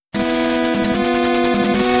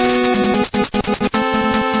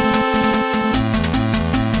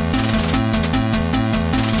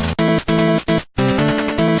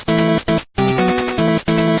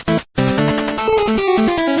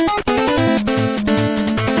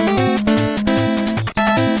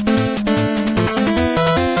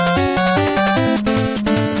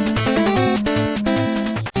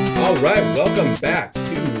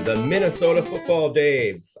Minnesota Football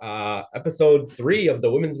Daves, episode 3 of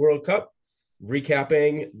the Women's World Cup,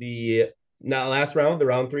 recapping the last round, the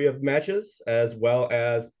round 3 of matches, as well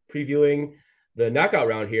as previewing the knockout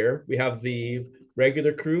round here. We have the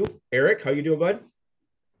regular crew. Eric, how you doing, bud?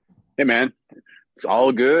 Hey, man. It's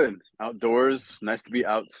all good. Outdoors. Nice to be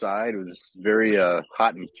outside. It was very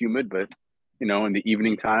hot and humid, but, in the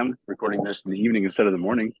evening time, recording this in the evening instead of the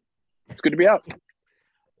morning, it's good to be out.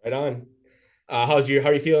 Right on. How are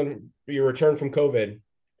you feeling for your return from COVID?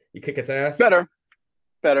 You kick its ass? Better.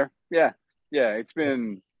 Yeah. It's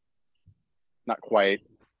been not quite.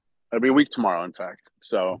 It'll be a week tomorrow, in fact.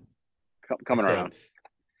 So coming around.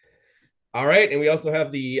 All right, and we also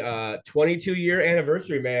have the 22-year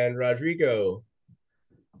anniversary man, Rodrigo.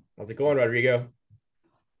 How's it going, Rodrigo?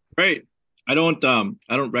 Great. I don't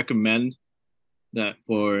recommend that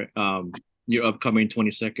for your upcoming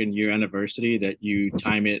 22nd year anniversary that you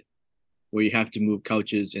time it where you have to move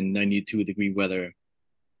couches in 92-degree weather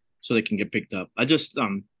so they can get picked up. I just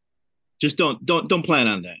don't plan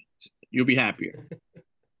on that. You'll be happier.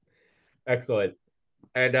 Excellent.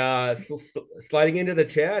 And sliding into the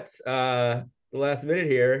chat, the last minute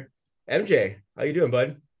here, MJ, how you doing,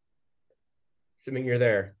 bud? Assuming you're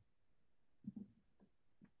there.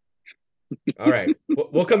 All right,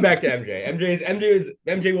 we'll come back to MJ.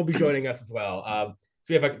 MJ will be joining us as well.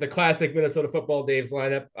 So we have the classic Minnesota Football Daves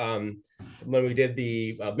lineup when we did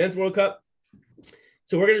the Men's World Cup.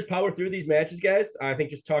 So we're gonna just power through these matches, guys. I think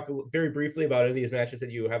just talk very briefly about any of these matches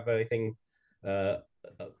that you have anything,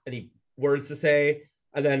 any words to say,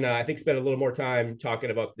 and then I think spend a little more time talking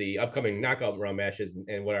about the upcoming knockout round matches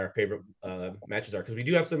and what our favorite matches are, because we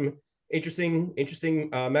do have some interesting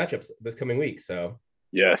matchups this coming week. So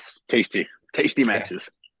yes, tasty matches. Yes.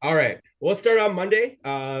 All right. Well, let's start on Monday.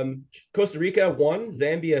 Costa Rica won,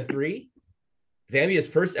 Zambia 3. Zambia's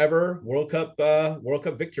first ever World Cup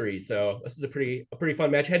victory. So this is a pretty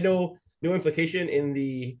fun match. Had no implication in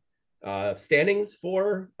the standings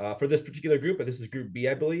for this particular group, but this is Group B,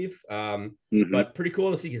 I believe. But pretty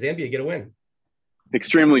cool to see Zambia get a win.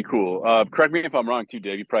 Extremely cool. Correct me if I'm wrong, too,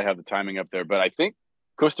 Dave. You probably have the timing up there, but I think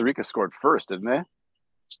Costa Rica scored first, didn't they?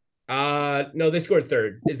 No, they scored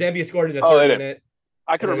third. Zambia scored in the third minute.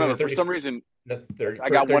 I could remember for some reason. I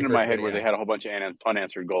got one in my head where they had a whole bunch of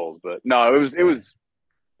unanswered goals, but no, it was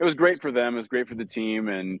great for them. It was great for the team,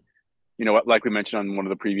 and like we mentioned on one of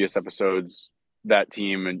the previous episodes, that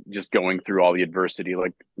team and just going through all the adversity,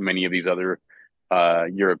 like many of these other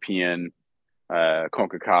European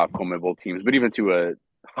CONCACAF, CONMEBOL teams, but even to a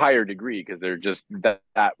higher degree because they're just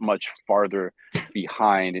that much farther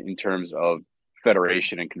behind in terms of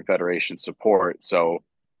federation and confederation support. So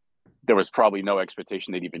there was probably no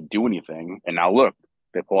expectation they'd even do anything. And now look,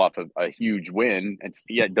 they pull off a huge win.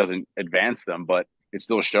 It doesn't advance them, but it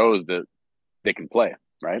still shows that they can play,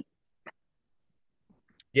 right?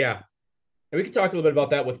 Yeah. And we can talk a little bit about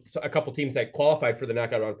that with a couple teams that qualified for the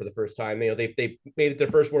knockout round for the first time. They made it their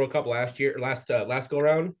first World Cup last go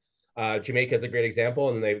round. Jamaica is a great example,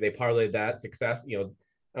 and they parlayed that success. I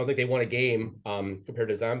don't think they won a game compared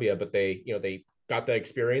to Zambia, but they got the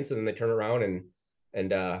experience, and then they turn around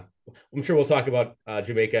and I'm sure we'll talk about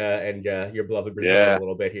Jamaica and your beloved Brazil a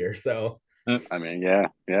little bit here. So I mean,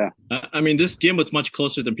 yeah. I mean, this game was much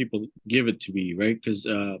closer than people give it to be, right? Because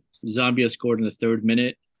Zambia scored in the 3rd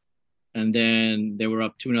minute, and then they were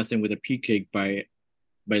up 2-0 with a PK by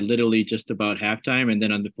literally just about halftime, and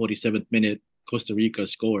then on the 47th minute, Costa Rica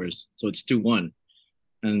scores, so it's 2-1.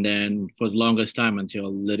 And then for the longest time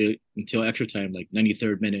until extra time, like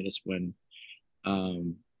 93rd minute, is when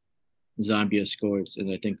Zambia scores,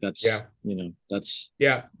 and I think that's that's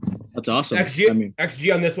awesome.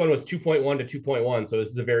 XG on this one was 2.1 to 2.1, so this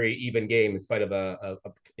is a very even game in spite of a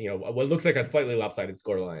what looks like a slightly lopsided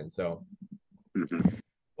scoreline. So,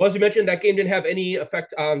 well, as you mentioned, that game didn't have any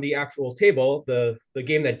effect on the actual table. The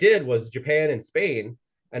game that did was Japan and Spain.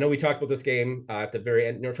 I know we talked about this game at the very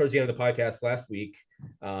end, towards the end of the podcast last week,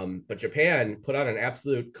 but Japan put on an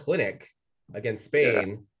absolute clinic against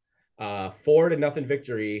Spain, 4-0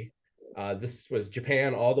 victory. This was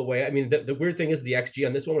Japan all the way. I mean, the weird thing is the XG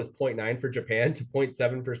on this one was 0.9 for Japan to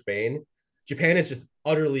 0.7 for Spain. Japan is just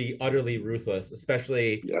utterly ruthless,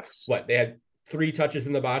 especially they had 3 touches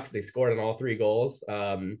in the box. They scored on all 3 goals.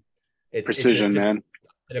 It's precision, man.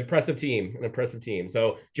 An impressive team.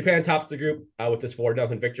 So Japan tops the group with this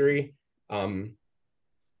 4-0 victory.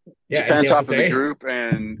 Japan top of the group,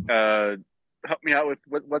 and help me out with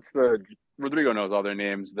what's the Rodrigo knows all their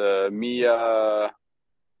names. The Mia.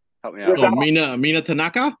 Help me out. Oh, Mina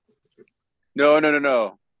Tanaka? No.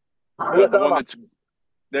 The one that's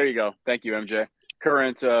there you go. Thank you, MJ.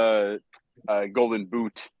 Current Golden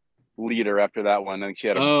Boot leader after that one. I think she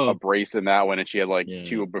had a brace in that one, and she had like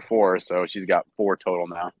 2 before, so she's got 4 total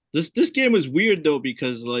now. This game is weird though,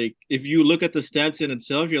 because like if you look at the stats in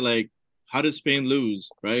itself, you're like, how did Spain lose,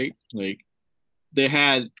 right? Like they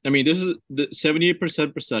had, I mean, this is the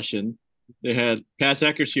 78% possession. They had pass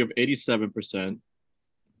accuracy of 87%,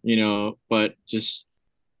 but it's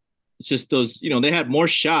just those, they had more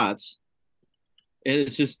shots. And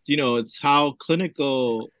it's just, it's how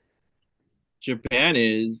clinical Japan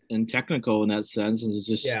is and technical in that sense. And it's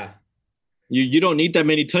just, you don't need that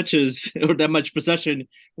many touches or that much possession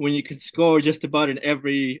when you can score just about in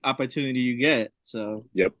every opportunity you get. So,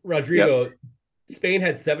 Rodrigo, Spain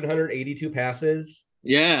had 782 passes.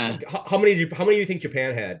 Yeah. How many do you think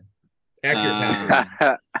Japan had? Accurate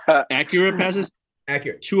passes. Accurate passes?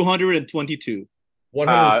 Accurate. 222.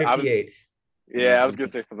 158. I was going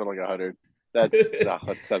to say something like 100. That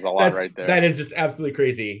says a lot right there. That is just absolutely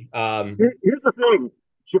crazy. Here's the thing.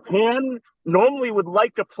 Japan normally would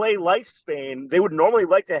like to play like Spain. They would normally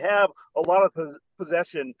like to have a lot of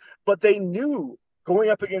possession, but they knew going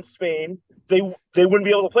up against Spain, they wouldn't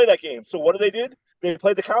be able to play that game. So what did? They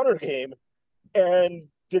played the counter game, and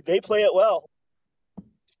did they play it well?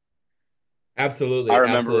 Absolutely. I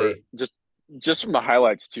remember just from the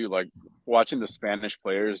highlights too, like watching the Spanish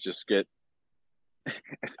players just get.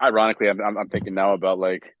 Ironically, I'm thinking now about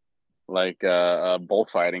like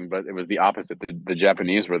bullfighting, but it was the opposite. The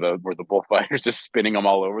Japanese were the bullfighters, just spinning them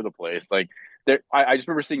all over the place. Like I just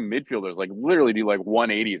remember seeing midfielders like literally do like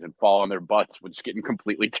 180s and fall on their butts when just getting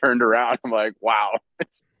completely turned around. I'm like, wow, it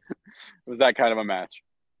was that kind of a match.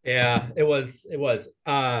 Yeah, it was.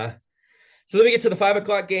 So let me get to the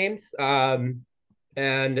 5:00 games.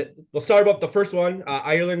 And we'll start about the first one.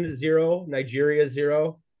 Ireland 0, Nigeria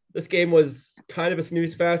 0. This game was kind of a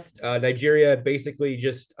snooze fest. Nigeria basically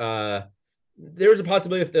just there was a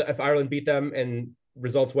possibility if Ireland beat them and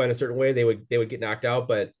results went a certain way, they would get knocked out,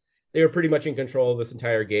 but they were pretty much in control of this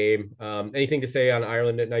entire game. Anything to say on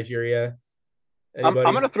Ireland and Nigeria? Anybody?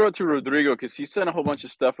 I'm going to throw it to Rodrigo because he sent a whole bunch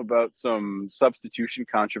of stuff about some substitution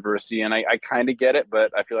controversy, and I kind of get it,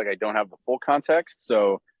 but I feel like I don't have the full context.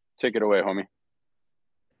 So take it away, homie.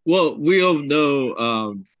 Well, we all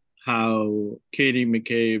know how Katie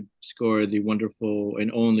McCabe scored the wonderful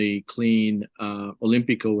and only clean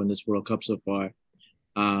Olympico in this World Cup so far.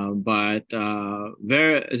 But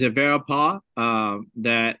Vera Pa,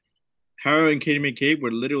 that her and Katie McCabe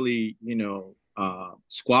were literally,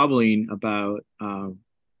 squabbling about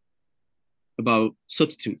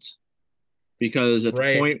substitutes, because at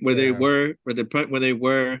the point where they were, at the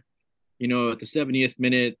 70th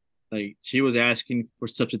minute, like she was asking for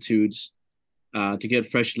substitutes to get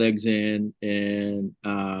fresh legs in, and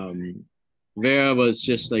Vera was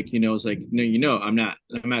just like, it's like, no, I'm not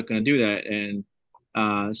going to do that. And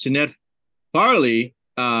Sinead Farley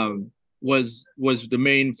was the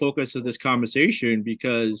main focus of this conversation,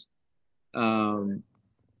 because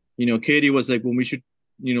Katie was like, when we should,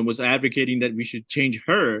 was advocating that we should change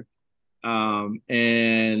her,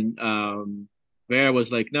 and Vera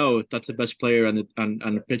was like, no, that's the best player on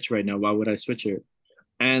the pitch right now. Why would I switch her?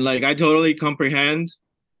 And like, I totally comprehend,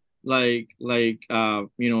 the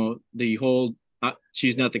whole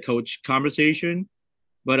she's not the coach conversation,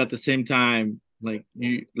 but at the same time,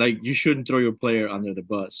 you shouldn't throw your player under the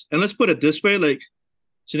bus. And let's put it this way: like,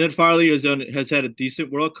 Sinead Farley has had a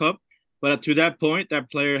decent World Cup, but to that point,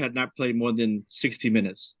 that player had not played more than 60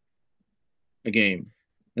 minutes a game,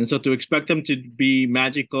 and so to expect them to be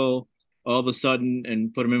magical all of a sudden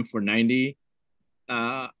and put them in for 90.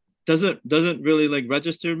 Doesn't really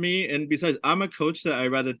register me. And besides, I'm a coach that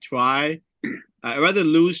I'd rather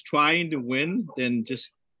lose trying to win than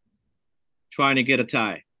just trying to get a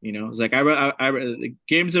tie. It's like the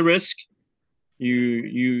game's a risk.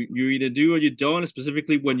 You either do or you don't,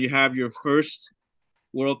 specifically when you have your first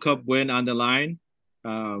World Cup win on the line.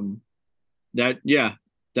 That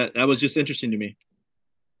was just interesting to me.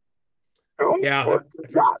 Yeah.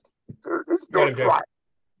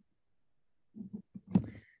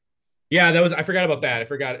 Yeah, I forgot about that.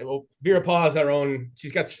 Well, Vera Pa has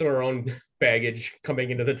she's got some of her own baggage coming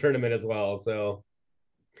into the tournament as well. So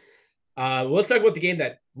let's talk about the game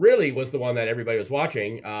that really was the one that everybody was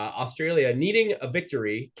watching. Australia needing a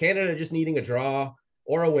victory, Canada just needing a draw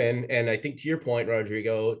or a win. And I think to your point,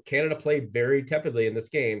 Rodrigo, Canada played very tepidly in this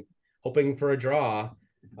game, hoping for a draw,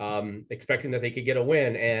 expecting that they could get a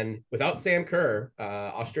win. And without Sam Kerr,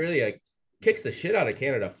 Australia kicks the shit out of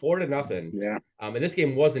Canada 4-0. Yeah. And this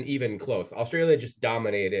game wasn't even close. Australia just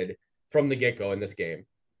dominated from the get-go in this game.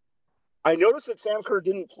 I noticed that Sam Kerr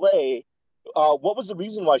didn't play. What was the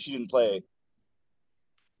reason why she didn't play?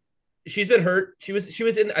 She's been hurt. She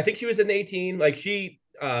was in, I think she was in the 18. Like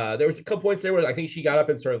there was a couple points there where I think she got up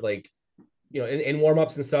and sort of like, in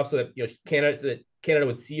warm-ups and stuff, so that Canada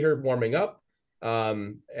would see her warming up,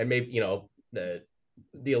 and maybe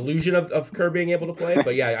the illusion of her being able to play.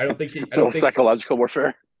 But yeah, I don't think psychological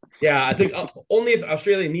warfare. Yeah, I think only if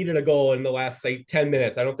Australia needed a goal in the last 10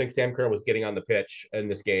 minutes, I don't think Sam Kerr was getting on the pitch in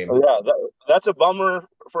this game. Yeah, that's a bummer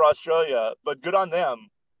for Australia, but good on them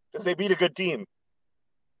because they beat a good team.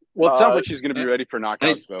 Well, it sounds like she's going to be ready for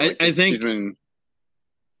knockouts, though. I think.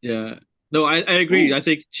 Yeah. No, I agree. Ooh. I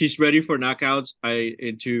think she's ready for knockouts. I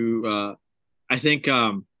think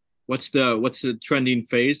what's the trending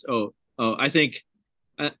phase? I think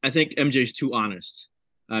MJ's too honest.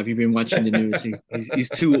 If you've been watching the news,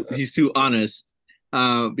 he's too honest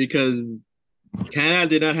because Canada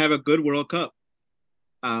did not have a good World Cup.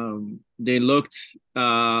 They looked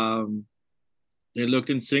in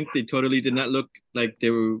sync. They totally did not look like they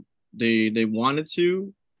wanted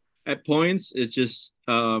to at points. They just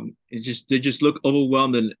look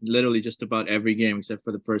overwhelmed in literally just about every game except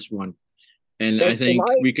for the first one. And I think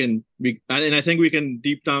we can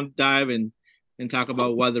deep down dive and talk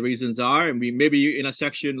about what the reasons are, and we maybe in a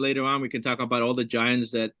section later on we can talk about all the giants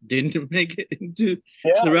that didn't make it into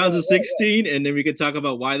the rounds of 16, and then we can talk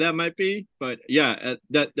about why that might be. But yeah,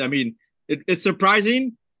 it's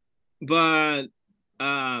surprising, but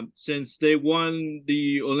since they won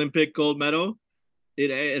the Olympic gold medal,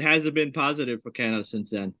 it hasn't been positive for Canada since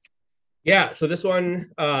then. Yeah, so this one,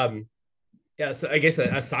 so I guess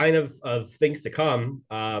a sign of things to come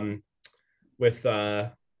with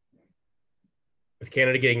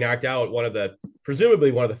Canada getting knocked out,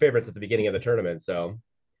 presumably one of the favorites at the beginning of the tournament. So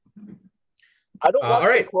I don't watch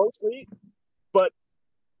it closely, but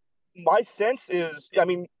my sense is,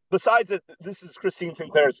 besides that, this is Christine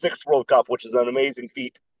Sinclair's 6th World Cup, which is an amazing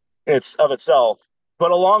feat of itself.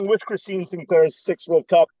 But along with Christine Sinclair's 6th World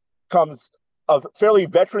Cup comes a fairly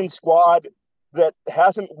veteran squad that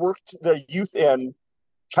hasn't worked their youth in,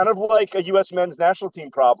 kind of like a U.S. men's national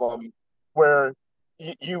team problem, where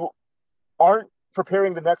you aren't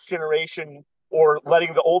preparing the next generation or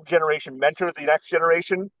letting the old generation mentor the next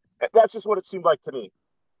generation. That's just what it seemed like to me.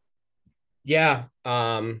 Yeah,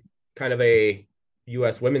 kind of a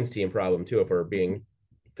U.S. women's team problem too, if we're being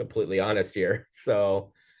completely honest here.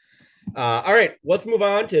 So, all right, let's move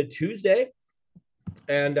on to Tuesday,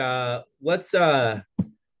 and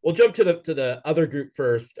we'll jump to the other group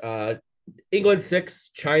first. England 6,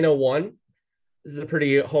 China 1. This is a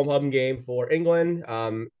pretty home game for England.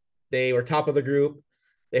 They were top of the group.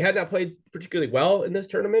 They had not played particularly well in this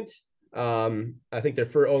tournament. I think their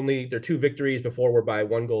 2 victories before were by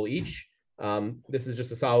 1 goal each. This is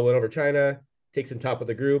just a solid win over China, takes them top of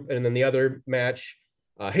the group. And then the other match,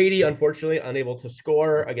 Haiti, unfortunately, unable to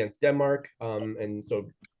score against Denmark. And so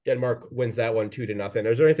Denmark wins that one 2-0.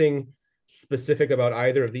 Is there anything specific about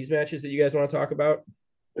either of these matches that you guys want to talk about?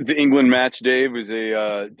 The England match, Dave, was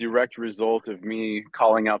a direct result of me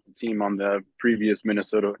calling out the team on the previous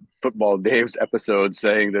Minnesota Football Dave's episode,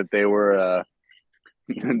 saying that they were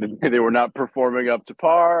not performing up to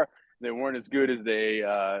par. They weren't as good as they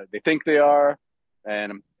think they are,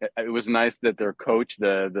 and it was nice that their coach,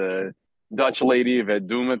 the Dutch lady,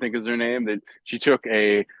 Vedum, I think is her name, that she took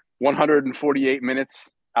a 148 minutes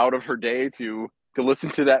out of her day to listen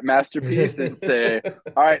to that masterpiece and say,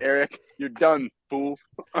 all right, Eric, you're done, fool.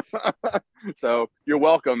 So you're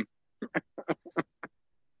welcome.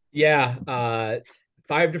 Yeah.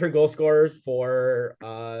 5 different goal scorers for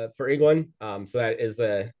England. So that is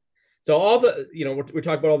so all the, we're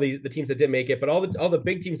talking about all the teams that didn't make it, but all the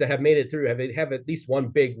big teams that have made it through have at least one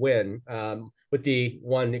big win, with the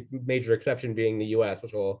one major exception being the US,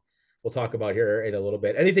 which we'll talk about here in a little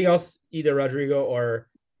bit. Anything else, either Rodrigo or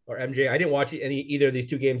MJ? I didn't watch either of these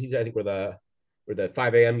 2 games. These, I think, were the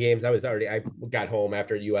 5 a.m. games. I got home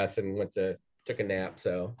after US and took a nap.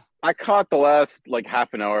 So I caught the last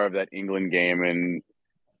half an hour of that England game, and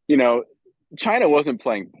China wasn't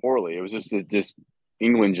playing poorly. It was just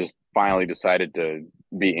England just finally decided to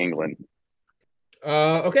be England.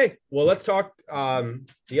 Okay, well, let's talk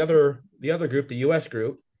the other group, the US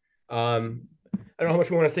group. I don't know how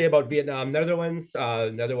much we want to say about Vietnam, Netherlands.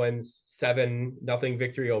 Netherlands 7-0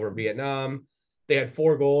 victory over Vietnam. They had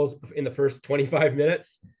 4 goals in the first 25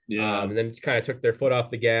 minutes. Yeah. And then kind of took their foot off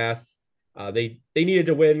the gas. They needed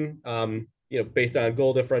to win, based on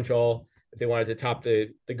goal differential, if they wanted to top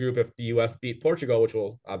the group. If the US beat Portugal, which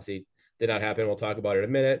will obviously did not happen. We'll talk about it in a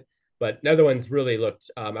minute. But Netherlands really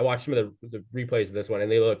looked. I watched some of the replays of this one,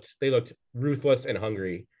 and they looked ruthless and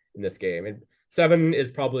hungry in this game. And 7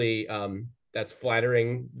 is probably that's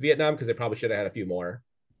flattering Vietnam, because they probably should have had a few more.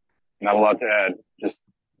 Not a lot to add. Just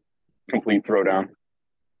complete throwdown.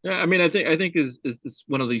 Yeah, I mean, I think is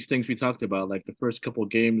one of these things we talked about. Like the first couple of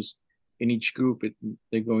games in each group,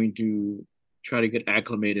 they're going to try to get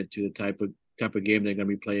acclimated to the type of game they're going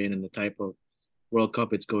to be playing and the type of World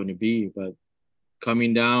Cup it's going to be. But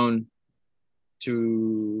coming down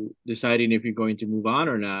to deciding if you're going to move on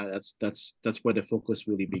or not, that's where the focus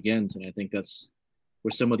really begins. And I think that's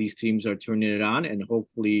where some of these teams are turning it on, and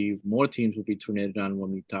hopefully more teams will be turning it on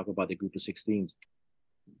when we talk about the group of 16s.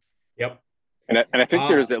 Yep. And I think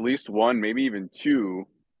there's at least one, maybe even two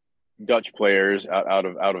Dutch players out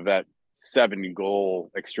of that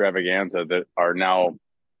 7-goal extravaganza that are now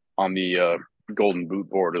on the Golden Boot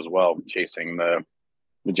board as well, chasing the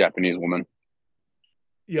Japanese woman.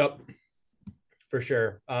 Yep, for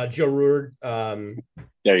sure. Joe Roord. There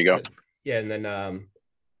you go. Yeah, and then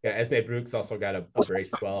Esme Brooks also got a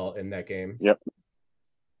brace as well in that game. Yep.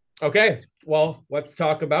 Okay, well, let's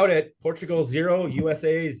talk about it. Portugal 0,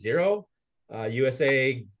 USA 0.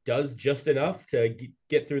 USA does just enough to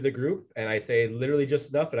get through the group, and I say literally just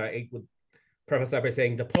enough, and I would preface that by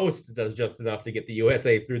saying the Post does just enough to get the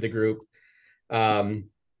USA through the group.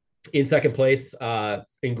 In second place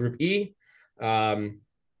in Group E.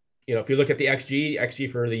 If you look at the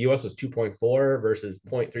XG for the US was 2.4 versus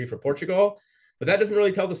 0.3 for Portugal, but that doesn't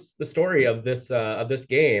really tell the story of this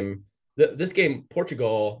game. This game,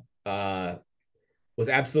 Portugal was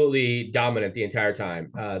absolutely dominant the entire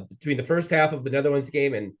time. Between the first half of the Netherlands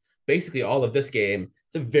game and basically all of this game,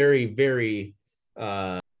 it's a very, very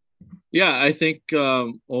I think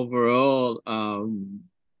overall,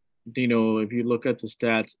 if you look at the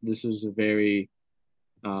stats, this was a very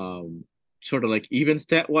sort of like even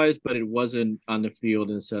stat wise, but it wasn't on the field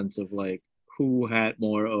in the sense of like who had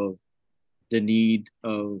more of the need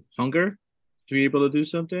of hunger to be able to do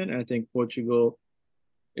something. And I think Portugal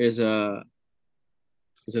is a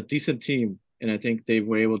decent team, and I think they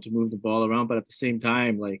were able to move the ball around. But at the same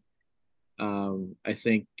time, like I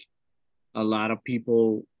think a lot of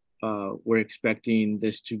people were expecting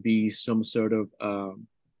this to be some sort of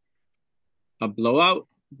a blowout.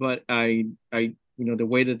 But the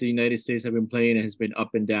way that the United States have been playing has been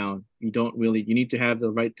up and down. You need to have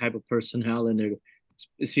the right type of personnel in there.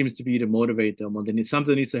 It seems to be to motivate them, or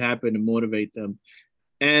something needs to happen to motivate them.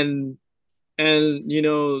 And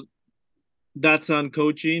that's on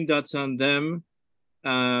coaching, that's on them.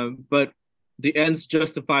 But the ends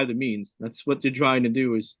justify the means. That's what they're trying to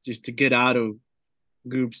do, is just to get out of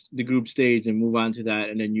the group stage and move on to that,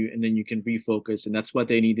 and then you can refocus. And that's what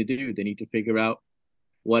they need to do. They need to figure out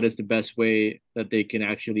what is the best way that they can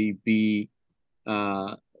actually be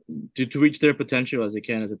to reach their potential as they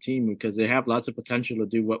can as a team, because they have lots of potential to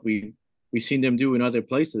do what we've seen them do in other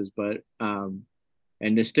places. But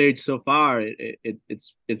and the stage so far,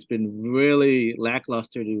 it's been really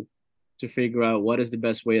lackluster to figure out what is the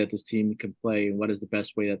best way that this team can play and what is the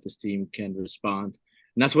best way that this team can respond.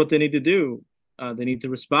 And that's what they need to do. They need to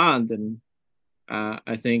respond. And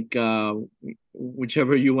I think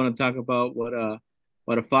whichever you want to talk about, what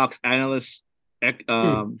a Fox analyst,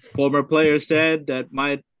 former player said, that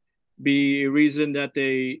might be a reason that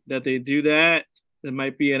they do that. There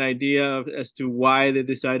might be an idea as to why they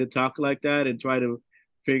decide to talk like that and try to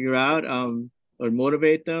figure out or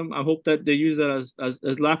motivate them. I hope that they use that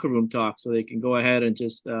as locker room talk, so they can go ahead and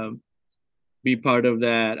just be part of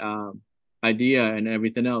that idea and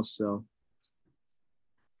everything else. So,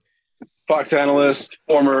 Fox analyst,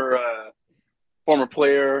 former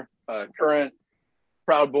player, current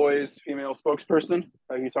Proud Boys female spokesperson.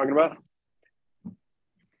 Are you talking about?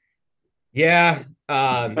 Yeah.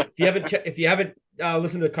 If you haven't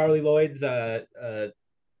listened to Carly Lloyd's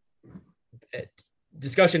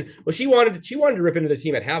discussion, well, she wanted to rip into the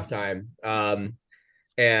team at halftime,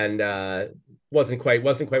 and wasn't quite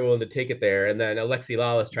willing to take it there. And then Alexi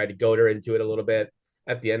Lawless tried to goad her into it a little bit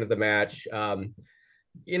at the end of the match. I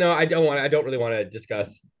don't really want to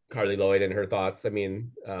discuss Carly Lloyd and her thoughts. I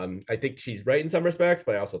mean, I think she's right in some respects,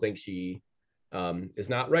 but I also think she is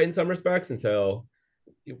not right in some respects. And so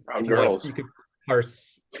you could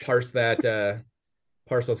parse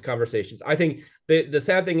those conversations. I think the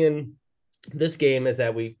sad thing in this game is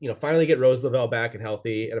that we finally get Rose Lavelle back and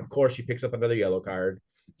healthy, and of course she picks up another yellow card,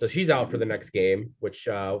 so she's out for the next game, which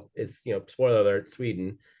is spoiler alert,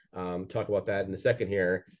 Sweden. Talk about that in a second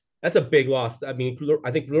here. That's a big loss. I mean,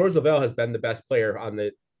 I think Rose Lavelle has been the best player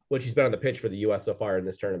she's been on the pitch for the U.S. so far in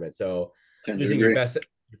this tournament. So losing your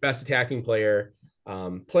best attacking player,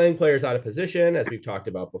 playing players out of position, as we've talked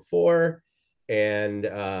about before, and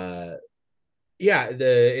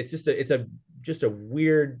it's just a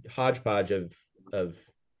weird hodgepodge of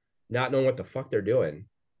not knowing what the fuck they're doing.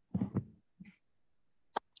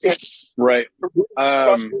 Right.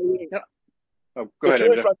 Oh, go ahead, it's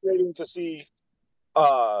really MJ. frustrating to see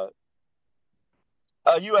a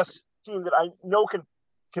U.S. team that I know can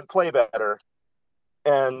play better,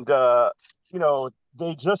 and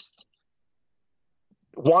they just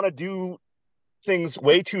want to do things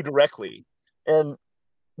way too directly, and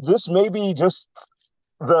this may be just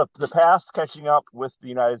the past catching up with the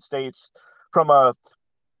United States from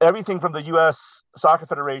everything from the U.S. Soccer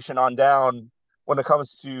Federation on down when it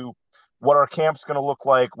comes to what our camp's going to look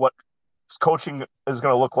like, what coaching is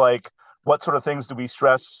going to look like, what sort of things do we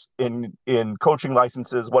stress in coaching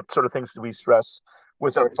licenses, what sort of things do we stress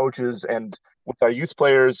with our coaches and with our youth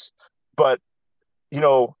players. But,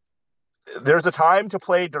 there's a time to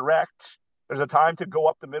play direct. There's a time to go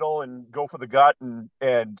up the middle and go for the gut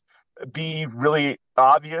and be really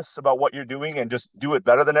obvious about what you're doing and just do it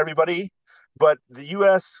better than everybody. But the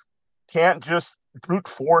U.S. can't just brute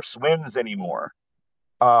force wins anymore.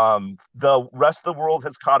 The rest of the world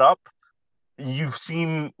has caught up. You've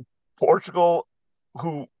seen Portugal,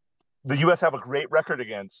 who the U.S. have a great record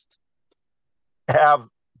against, have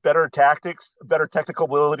better tactics, better technical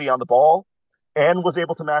ability on the ball, and was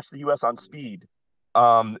able to match the U.S. on speed.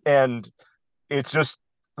 And it's just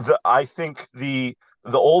I think the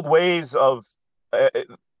old ways of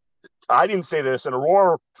I didn't say this, an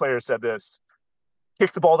Aurora player said this,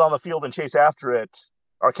 kick the ball down the field and chase after it,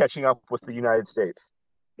 are catching up with the United States.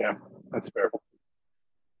 Yeah, that's fair.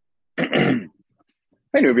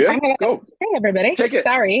 Hey, Nubia, go. Hey, everybody. Take it.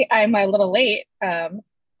 Sorry, I'm a little late.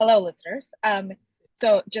 Hello, listeners.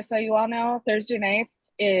 So just so you all know, Thursday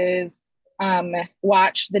nights is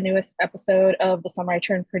watch the newest episode of The Summer I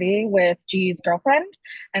Turned Pretty with G's girlfriend.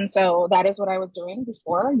 And so that is what I was doing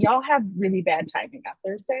before. Y'all have really bad timing on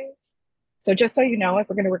Thursdays. So just so you know, if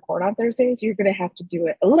we're going to record on Thursdays, you're going to have to do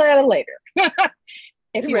it a little later.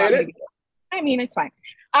 If you want me to do it. I mean, it's fine.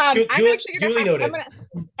 I'm actually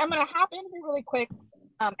I'm gonna hop in here really quick.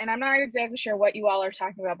 And I'm not exactly sure what you all are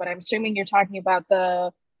talking about, but I'm assuming you're talking about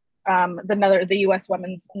the U.S.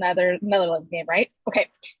 women's Netherlands game, right? Okay.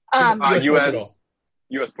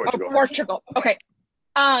 U.S. Portugal. Oh, Portugal. Okay.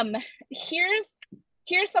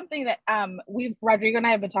 Here's something that Rodrigo and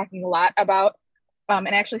I have been talking a lot about, and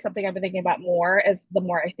actually something I've been thinking about more as the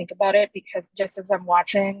more I think about it, because just as I'm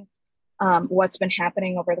watching what's been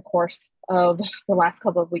happening over the course of the last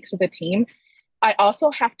couple of weeks with the team, I also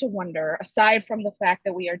have to wonder, aside from the fact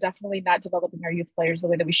that we are definitely not developing our youth players the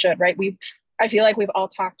way that we should, right? I feel like we've all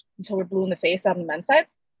talked until we're blue in the face on the men's side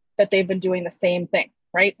that they've been doing the same thing,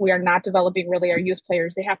 right? We are not developing really our youth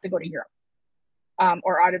players. They have to go to Europe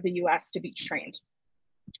or out of the US to be trained.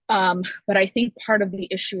 But I think part of the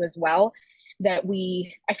issue as well that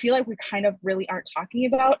I feel like we kind of really aren't talking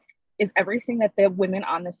about is everything that the women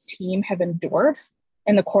on this team have endured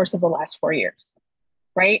in the course of the last 4 years,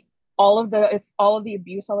 right? All of the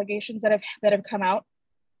abuse allegations that have come out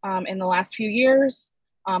in the last few years,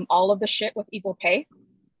 all of the shit with equal pay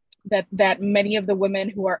that many of the women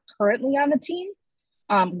who are currently on the team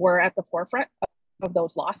were at the forefront of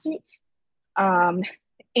those lawsuits.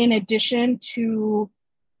 In addition to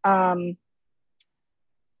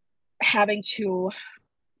having to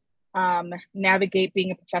navigate being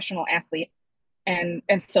a professional athlete and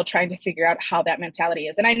still trying to figure out how that mentality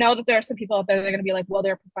is. And I know that there are some people out there that are going to be like, well,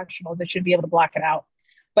 they're professionals, they should be able to block it out.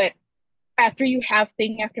 But after you have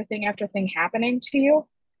thing after thing after thing happening to you,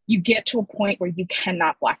 you get to a point where you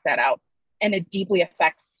cannot block that out, and it deeply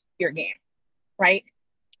affects your game, right?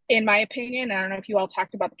 In my opinion, I don't know if you all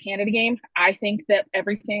talked about the Canada game, I think that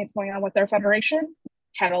everything that's going on with their federation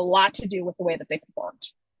had a lot to do with the way that they performed,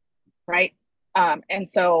 right? And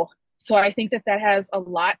so I think that has a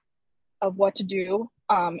lot of what to do,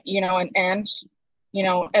 and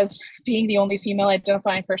as being the only female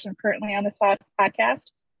identifying person currently on this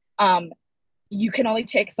podcast, you can only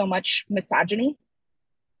take so much misogyny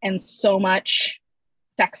and so much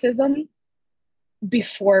sexism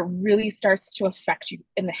before it really starts to affect you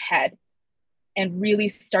in the head and really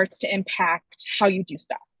starts to impact how you do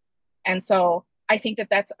stuff. And so I think that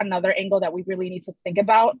that's another angle that we really need to think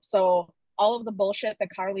about. So all of the bullshit that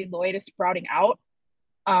Carly Lloyd is sprouting out,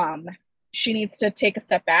 she needs to take a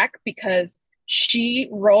step back, because she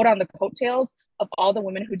rode on the coattails of all the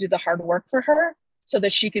women who did the hard work for her so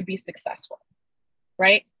that she could be successful,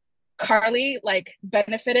 right? Carly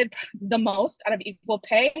benefited the most out of equal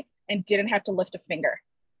pay and didn't have to lift a finger,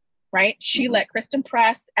 right? She let Kristen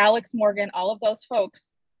Press, Alex Morgan, all of those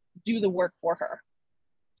folks do the work for her.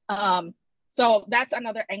 So that's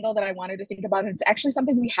another angle that I wanted to think about. And it's actually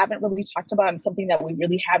something we haven't really talked about, and something that we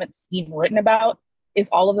really haven't seen written about, is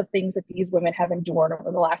all of the things that these women have endured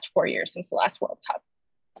over the last 4 years since the last World Cup.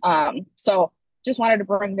 So just wanted to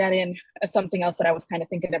bring that in as something else that I was kind of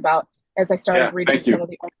thinking about. as I started reading some of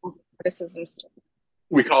the articles and criticisms.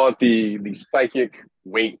 We call it the psychic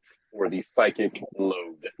weight or the psychic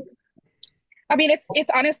load. I mean,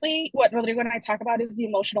 it's honestly what Rodrigo and I talk about is the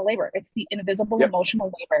emotional labor. It's the invisible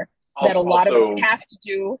emotional labor that a lot of us have to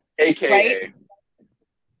do. AKA. Right?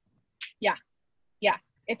 Yeah.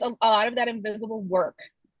 It's a lot of that invisible work,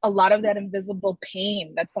 a lot of that invisible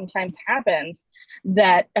pain that sometimes happens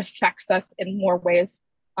that affects us in more ways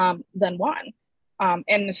than one.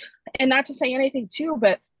 And not to say anything too,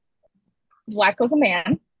 but Vlatko's a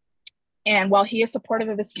man. And while he is supportive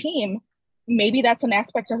of his team, maybe that's an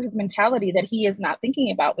aspect of his mentality that he is not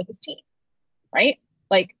thinking about with his team, right?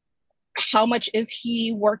 Like, how much is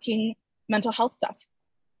he working mental health stuff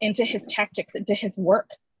into his tactics, into his work,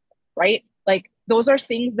 right? Like, those are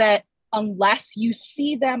things that unless you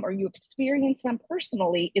see them or you experience them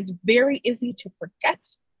personally, is very easy to forget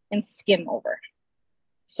and skim over.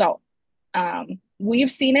 So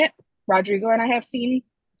we've seen it. Rodrigo and I have seen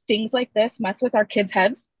things like this mess with our kids'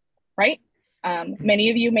 heads, right? Many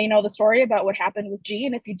of you may know the story about what happened with G,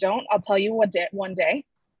 and if you don't, I'll tell you one day.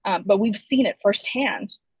 But we've seen it firsthand,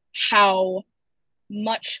 how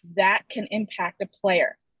much that can impact a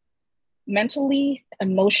player mentally,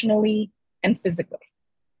 emotionally, and physically.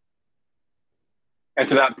 And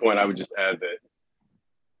to that point, I would just add that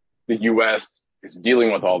the U.S. is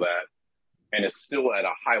dealing with all that and is still at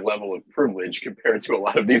a high level of privilege compared to a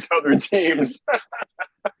lot of these other teams.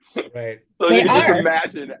 Right. So you can just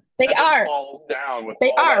imagine they are falls down with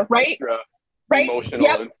they all are that right extra right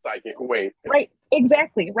emotional and psychic weight. Right,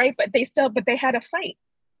 exactly, right. But they had a fight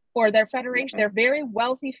for their federation, their very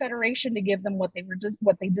wealthy federation, to give them what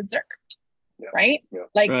they deserved. Yeah. Right? Yeah.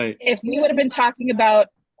 Like, if we would have been talking about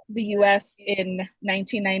the US in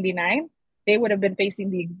 1999, they would have been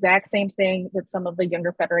facing the exact same thing that some of the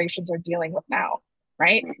younger federations are dealing with now,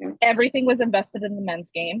 right? Mm-hmm. Everything was invested in the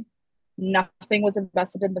men's game. Nothing was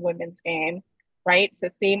invested in the women's game, right? It's the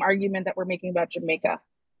same argument that we're making about Jamaica,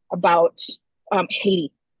 about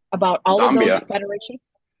Haiti, about all Zambia. Of those federations,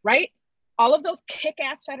 right? All of those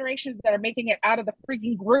kick-ass federations that are making it out of the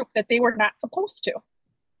freaking group that they were not supposed to,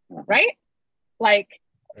 right? Like,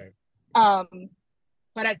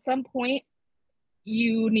 but at some point,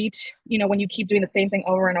 you need, when you keep doing the same thing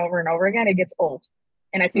over and over and over again, it gets old.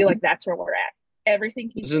 And I feel like that's where we're at. Everything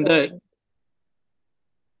keeps going.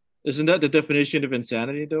 Isn't that the definition of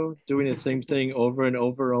insanity, though? Doing the same thing over and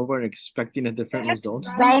over and over and expecting a different result?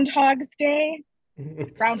 Groundhog's Day.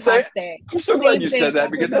 Groundhog's Day. I'm so glad you said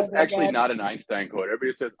that, because that's actually not an Einstein quote.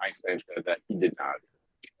 Everybody says Einstein said that. He did not.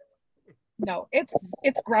 No,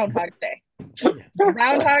 it's Groundhog's Day.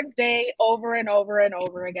 Groundhog's Day over and over and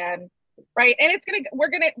over again. Right. And we're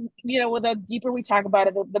gonna, the deeper we talk about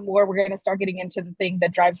it, the more we're gonna start getting into the thing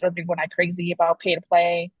that drives everyone crazy about pay to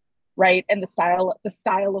play, right? And the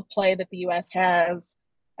style of play that the US has,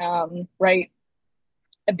 right?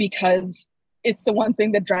 Because it's the one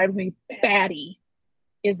thing that drives me batty,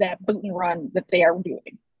 is that boot and run that they are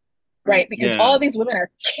doing. Right? Because all of these women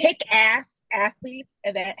are kick-ass athletes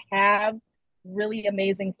and that have really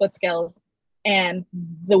amazing foot skills. And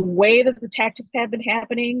the way that the tactics have been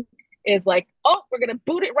happening is like, oh, we're gonna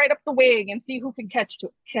boot it right up the wing and see who can catch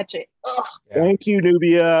it. Ugh. Thank you,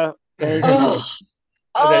 Nubia.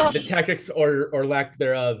 The tactics or lack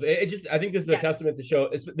thereof. I think this is a testament to show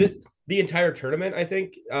it's the entire tournament. I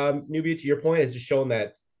think Nubia, to your point, has just shown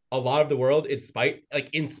that a lot of the world, in spite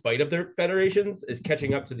of their federations, is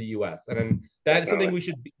catching up to the US. And that is something we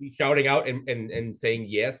should be shouting out and saying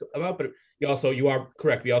yes about. But you are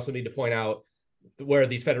correct. We also need to point out where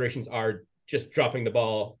these federations are just dropping the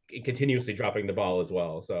ball, continuously dropping the ball as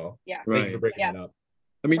well. So thank you for bringing that up.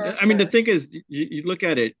 I mean, the thing is, you look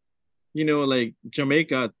at it, like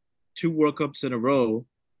Jamaica, 2 World Cups in a row,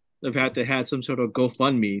 they've had to have some sort of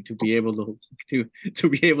GoFundMe to be able to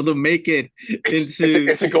make it into.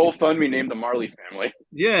 It's a GoFundMe named the Marley family.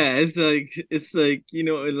 Yeah, it's like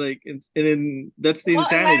and that's the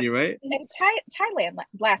insanity, right? In Thailand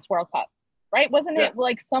last World Cup, right? Wasn't it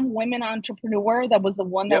like some women entrepreneur that was the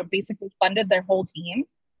one that basically funded their whole team?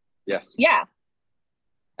 Yes. Yeah.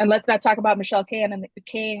 And let's not talk about Michelle King and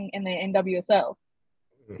the NWSL.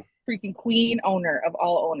 Freaking queen owner of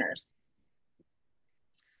all owners.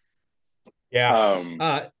 Yeah.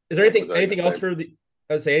 Is there anything else from the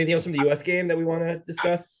US game that we want to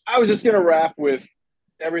discuss? I was just gonna wrap with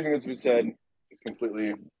everything that's been said is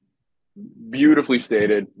completely beautifully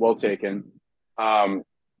stated, well taken. I'm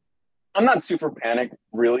not super panicked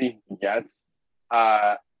really yet.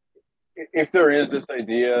 If there is this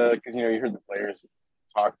idea, because you heard the players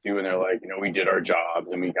talk to, and they're like, we did our jobs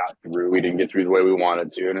and we got through. We didn't get through the way we wanted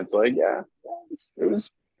to, and it's like, it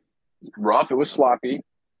was rough. It was sloppy.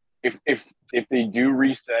 if they do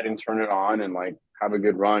reset and turn it on and like have a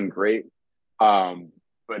good run, great. But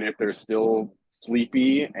if they're still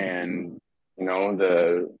sleepy and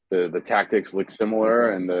the tactics look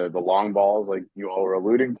similar and the long balls like you all were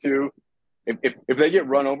alluding to, if they get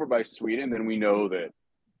run over by Sweden, then we know that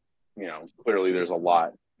clearly there's a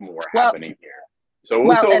lot more happening here. So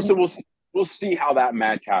we'll see how that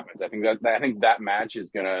match happens. I think that match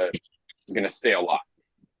is gonna stay alive.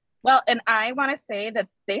 Well, and I want to say that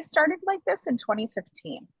they started like this in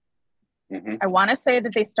 2015. Mm-hmm. I want to say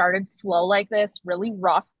that they started slow like this, really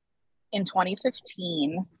rough in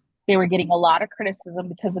 2015. They were getting a lot of criticism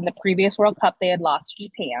because in the previous World Cup they had lost to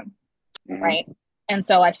Japan, mm-hmm. right? And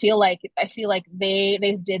so I feel like they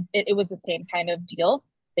did it was the same kind of deal.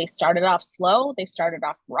 They started off slow, they started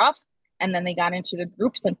off rough, and then they got into the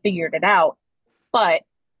groups and figured it out. But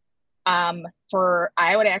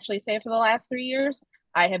I would actually say for the last 3 years,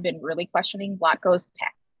 I have been really questioning Vlatko's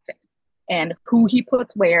tactics and who he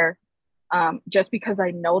puts where, just because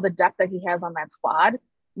I know the depth that he has on that squad.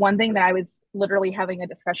 One thing that I was literally having a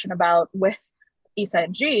discussion about with Issa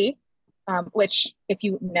and G, which if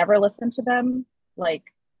you never listen to them like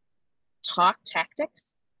talk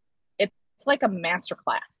tactics, it's like a master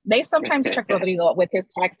class. They sometimes check Rodrigo with his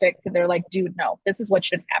tactics and they're like, dude, no, this is what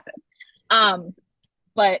should happen.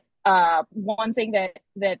 But one thing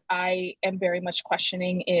that I am very much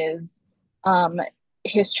questioning is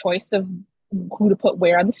his choice of who to put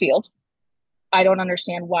where on the field. I don't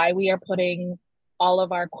understand why we are putting all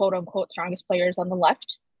of our quote unquote strongest players on the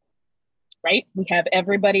left, right? We have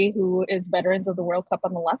everybody who is veterans of the World Cup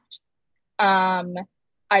on the left.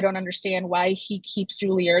 I don't understand why he keeps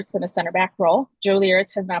Julie Ertz in a center back role. Julie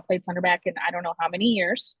Ertz has not played center back in I don't know how many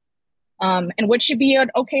years. And would she be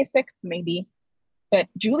an okay 6? Maybe. But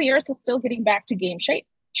Julie Ertz is still getting back to game shape.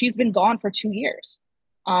 She's been gone for 2 years.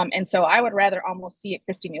 And so I would rather almost see it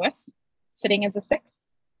Christy Newis sitting as a 6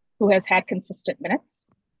 who has had consistent minutes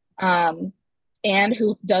and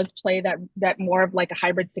who does play that more of like a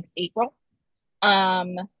hybrid 6-8 role.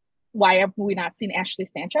 Why have we not seen Ashley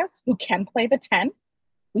Sanchez, who can play the 10?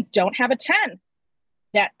 We don't have a 10.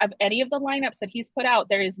 That of any of the lineups that he's put out,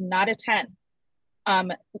 there is not a 10.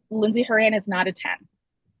 Lindsay Horan is not a 10.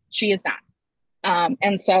 She is not.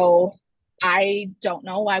 And so I don't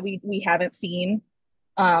know why we haven't seen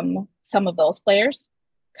some of those players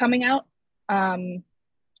coming out.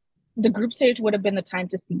 The group stage would have been the time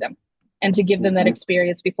to see them and to give them that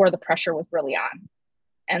experience before the pressure was really on.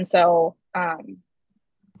 And so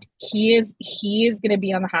he is going to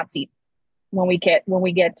be on the hot seat when we get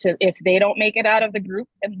to, if they don't make it out of the group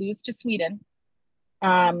and lose to Sweden.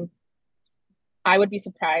 I would be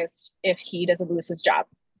surprised if he doesn't lose his job,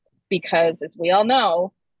 because as we all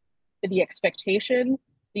know, the expectation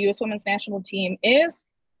the U.S. women's national team is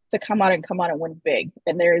to come out and win big.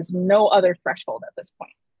 And there is no other threshold at this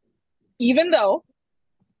point, even though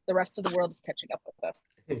the rest of the world is catching up with us.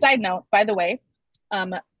 Side note, by the way,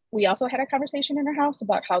 we also had a conversation in our house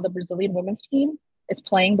about how the Brazilian women's team is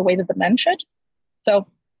playing the way that the men should. So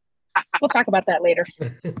we'll talk about that later.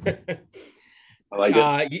 I like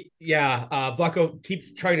it. Vlatko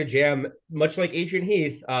keeps trying to jam, much like Adrian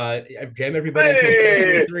Heath, jam everybody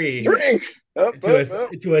into a 3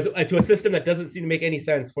 to a system that doesn't seem to make any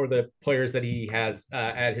sense for the players that he has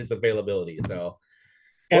at his availability. So,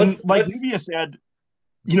 and like Livia said,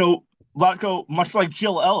 Vlatko, much like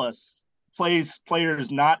Jill Ellis, plays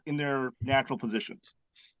players not in their natural positions.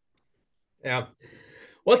 Yeah.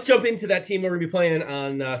 Let's jump into that team we're going to be playing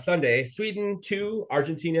on Sunday. Sweden 2,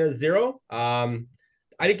 Argentina 0. I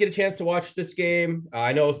didn't get a chance to watch this game.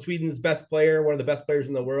 I know Sweden's best player, one of the best players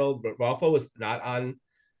in the world, but Rafa was not on.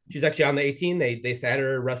 She's actually on the 18. They sat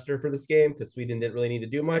her, rest her for this game because Sweden didn't really need to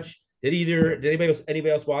do much. Did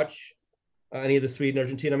anybody else watch any of the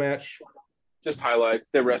Sweden-Argentina match? Just highlights.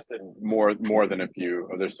 They rested more than a few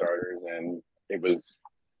of their starters, and it was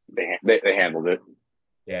they handled it.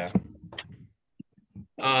 Yeah.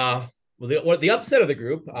 Well, the upset of the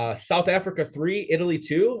group, South Africa 3, Italy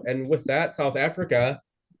 2, and with that, South Africa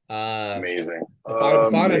amazing.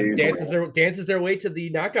 dances their way to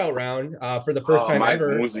the knockout round for the first time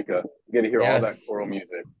ever. Musica. You get to hear all that choral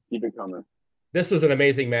music. Keep it coming. This was an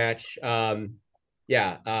amazing match.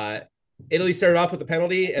 Italy started off with a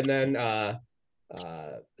penalty, and then an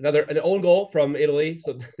own goal from Italy.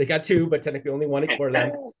 So they got 2, but technically only 1 for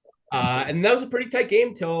them. And that was a pretty tight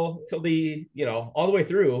game till the all the way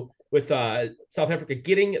through, with South Africa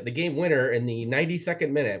getting the game winner in the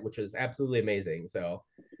 92nd minute, which was absolutely amazing. So,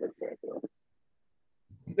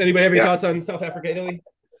 anybody have any thoughts on South Africa, Italy?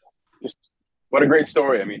 Just what a great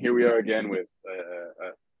story. I mean, here we are again with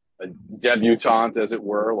a debutante, as it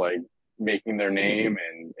were, like making their name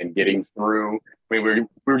and getting through. I mean, we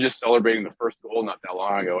were just celebrating the first goal not that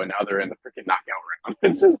long ago, and now they're in the freaking knockout round.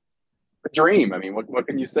 It's just a dream. I mean, what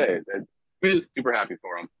can you say? Super happy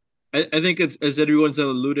for them. I think it's, as everyone's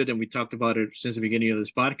alluded, and we talked about it since the beginning of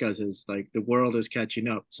this podcast, is like the world is catching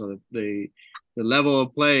up. So the level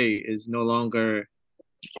of play is no longer,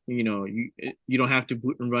 you know, you don't have to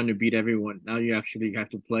boot and run to beat everyone. Now you actually have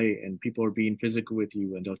to play, and people are being physical with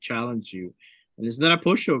you, and they'll challenge you. And it's not a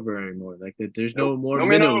pushover anymore. Like there's no more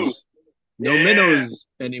minnows. No minnows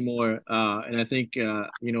anymore. And I think, you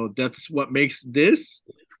know, that's what makes this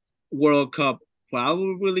World Cup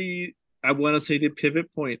probably, I want to say, the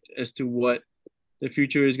pivot point as to what the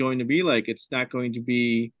future is going to be like. It's not going to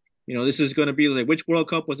be, you know, this is going to be like, which World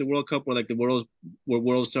Cup was the World Cup where like where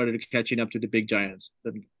world started catching up to the big giants?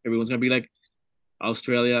 Then everyone's going to be like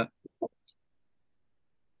Australia,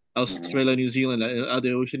 New Zealand.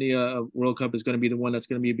 The Oceania World Cup is going to be the one that's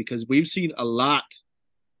going to be, because we've seen a lot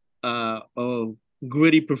of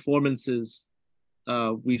gritty performances.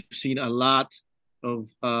 We've seen a lot of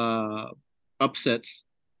upsets,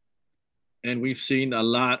 and we've seen a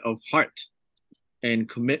lot of heart and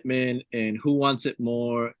commitment and who wants it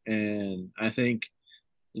more. And I think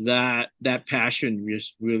that passion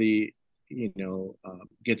just really, you know,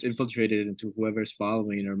 gets infiltrated into whoever's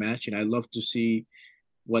following or matching. I love to see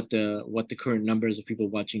what the current numbers of people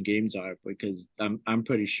watching games are, because I'm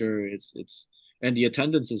pretty sure it's and the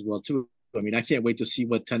attendance as well too. I mean, I can't wait to see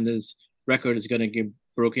what attendance record is going to get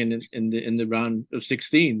broken in the round of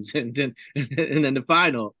 16s and then the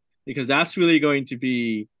final, because that's really going to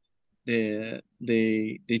be the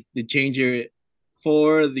changer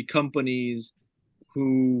for the companies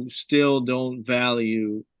who still don't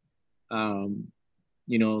value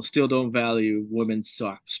women's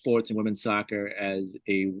sports and women's soccer as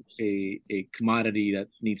a commodity that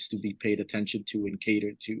needs to be paid attention to and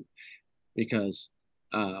catered to. Because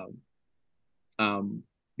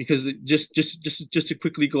just to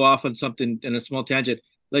quickly go off on something in a small tangent,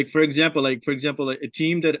 like for example, a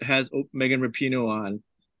team that has Megan Rapinoe on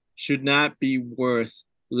should not be worth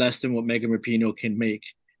less than what Megan Rapinoe can make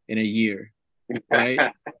in a year,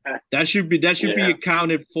 right? that should be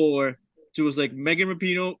accounted for. So it was like Megan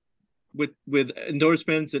Rapinoe with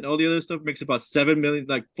endorsements and all the other stuff makes about $7 million,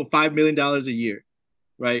 like for $5 million a year,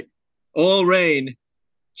 right? All Rain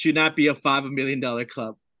should not be a $5 million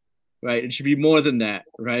club, right? It should be more than that,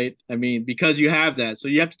 right? I mean, because you have that. So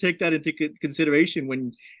you have to take that into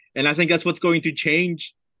consideration and I think that's what's going to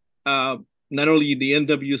change not only the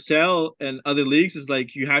NWSL and other leagues, is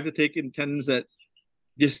like you have to take in attendance that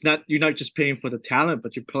you're not just paying for the talent,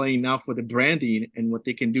 but you're paying now for the branding and what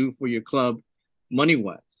they can do for your club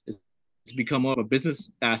money-wise. It's become more of a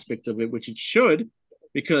business aspect of it, which it should,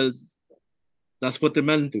 because that's what the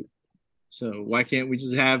men do. So why can't we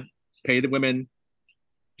just pay the women,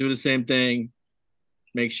 do the same thing,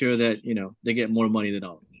 make sure that, you know, they get more money than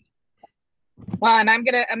all. Well, and I'm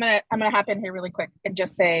gonna hop in here really quick and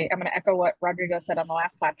just say, I'm gonna echo what Rodrigo said on the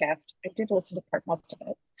last podcast. I did listen to most of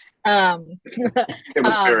it. It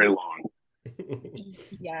was very long.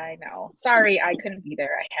 Yeah, I know. Sorry, I couldn't be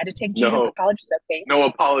there. I had to take Gina to college showcase. No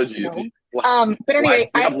apologies. No. But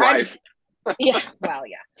anyway, life. Yeah. Well,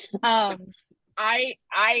 yeah.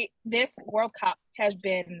 This World Cup has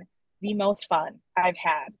been the most fun I've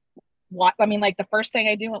had. I mean, like the first thing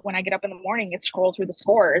I do when I get up in the morning is scroll through the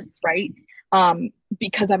scores, right?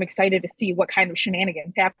 Because I'm excited to see what kind of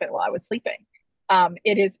shenanigans happened while I was sleeping.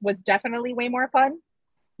 Was definitely way more fun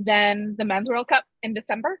than the Men's World Cup in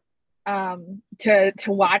December. To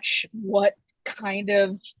watch what kind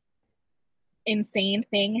of insane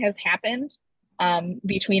thing has happened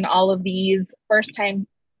between all of these first-time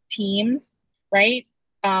teams, right?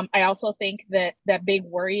 I also think that big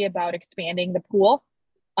worry about expanding the pool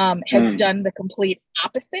has done the complete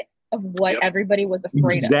opposite of what everybody was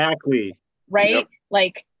afraid of. Exactly. Right? Yep.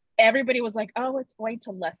 Like everybody was like, oh, it's going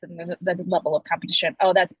to lessen the level of competition.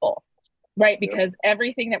 Oh, that's bull. Right? Because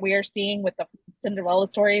everything that we are seeing with the Cinderella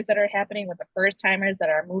stories that are happening with the first timers that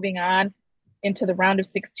are moving on into the round of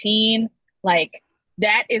 16, like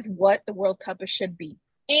that is what the World Cup should be.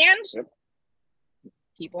 And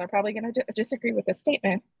people are probably going to disagree with this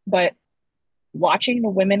statement, but watching the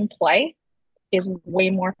women play is way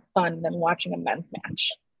more fun than watching a men's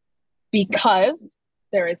match, because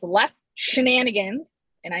there is less shenanigans.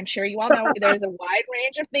 And I'm sure you all know there's a wide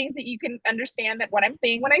range of things that you can understand that what I'm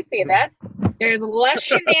saying when I say that. There's less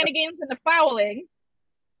shenanigans in the fouling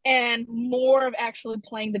and more of actually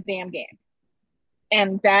playing the damn game.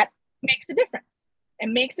 And that makes a difference. It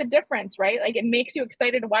makes a difference, right? Like it makes you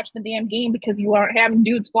excited to watch the damn game because you aren't having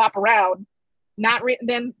dudes flop around.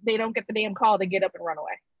 Then they don't get the damn call. They get up and run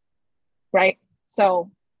away. right?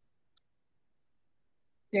 So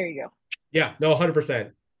there you go. Yeah, no,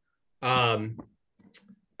 100%.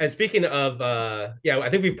 And speaking of, I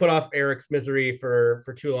think we've put off Eric's misery for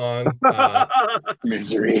too long.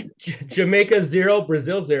 Misery. Jamaica 0,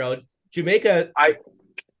 Brazil 0. Jamaica,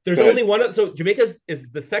 there's only one. So Jamaica is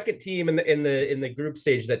the second team in the group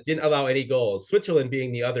stage that didn't allow any goals. Switzerland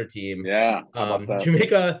being the other team. Yeah. How about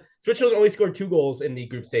that? Switzerland only scored 2 goals in the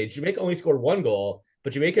group stage. Jamaica only scored 1 goal,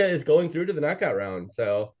 but Jamaica is going through to the knockout round.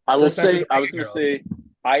 So I was going to say,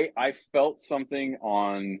 I felt something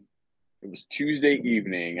on. It was Tuesday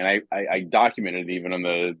evening, and I documented it even on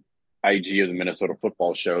the IG of the Minnesota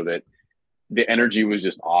Football Show that the energy was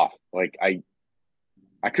just off. Like I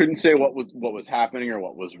couldn't say what was happening or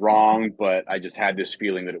what was wrong, but I just had this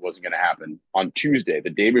feeling that it wasn't going to happen on Tuesday,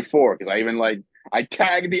 the day before, because I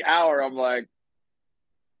tagged the hour. I'm like,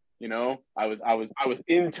 I was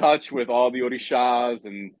in touch with all the orishas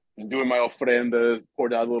and doing my ofrendas,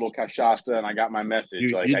 poured out a little cachaça, and I got my message.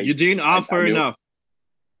 You didn't offer enough.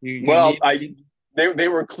 They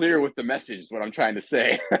were clear with the message is what I'm trying to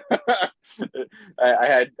say.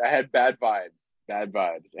 I had bad vibes.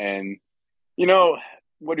 And,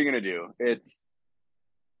 what are you going to do? It's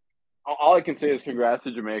all I can say is congrats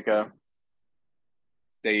to Jamaica.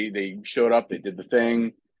 They showed up. They did the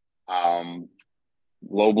thing.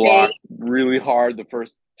 Low block really hard the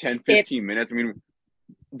first 10, 15 minutes. I mean,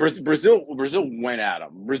 Brazil went at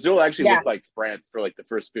them. Brazil actually looked like France for like the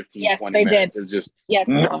first 15, 20 minutes. It was just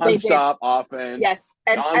nonstop offense. Yes.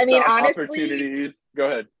 And I mean, honestly, opportunities. Go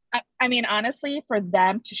ahead. I mean, honestly, for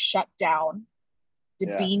them to shut down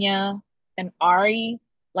Debinha and Ari,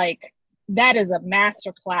 like that is a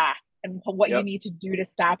master class and what you need to do to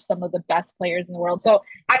stop some of the best players in the world. So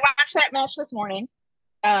I watched that match this morning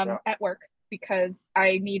at work because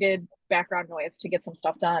I needed background noise to get some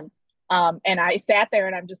stuff done. And I sat there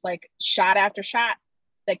and I'm just like shot after shot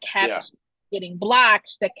that kept getting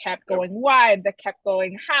blocked, that kept going wide, that kept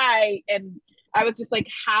going high. And I was just like,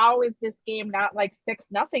 how is this game not like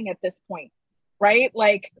 6-0 at this point? Right?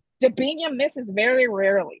 Like Debinha misses very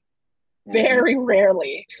rarely.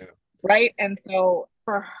 Right? And so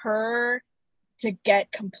for her to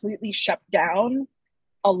get completely shut down,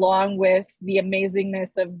 along with the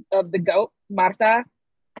amazingness of the GOAT, Marta,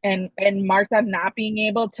 and Marta not being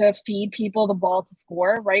able to feed people the ball to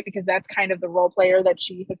score, right? Because that's kind of the role player that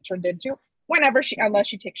she has turned into unless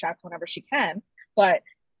she takes shots whenever she can. But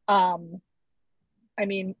I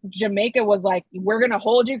mean, Jamaica was like, we're going to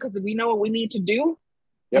hold you because we know what we need to do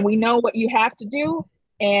and we know what you have to do.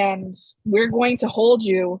 And we're going to hold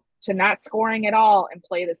you to not scoring at all and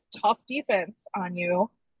play this tough defense on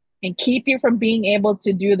you and keep you from being able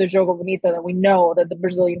to do the jogo bonito that we know that the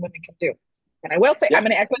Brazilian women can do. And I will say, I'm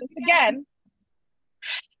going to echo this again.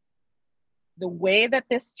 The way that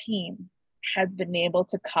this team has been able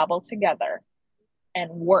to cobble together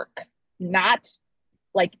and work, not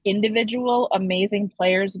like individual amazing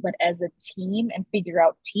players, but as a team and figure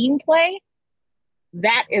out team play,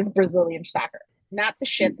 that is Brazilian soccer, not the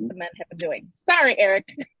shit that the men have been doing. Sorry, Eric.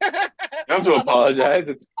 You have to apologize.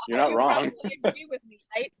 You're not wrong. You agree with me,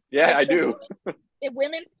 right? Yeah, like I do. The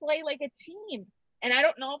women play like a team. And I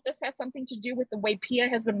don't know if this has something to do with the way Pia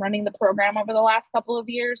has been running the program over the last couple of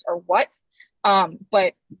years or what.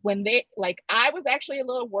 But when I was actually a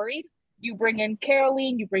little worried. You bring in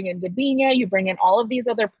Caroline, you bring in Debinha, you bring in all of these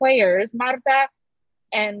other players, Marta,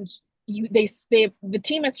 and the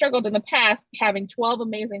team has struggled in the past having 12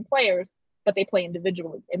 amazing players, but they play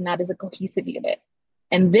individually and not as a cohesive unit.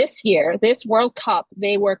 And this year, this World Cup,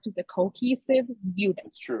 they worked as a cohesive unit.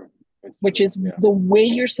 It's true. Which is the way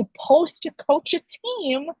you're supposed to coach a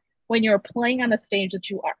team when you're playing on the stage that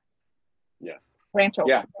you are. Yeah. Rancho.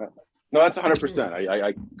 Yeah. No, that's 100%.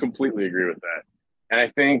 I completely agree with that. And I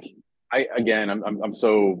think I'm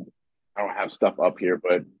so, I don't have stuff up here,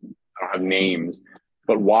 but I don't have names.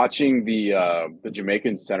 But watching the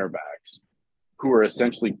Jamaican center backs who are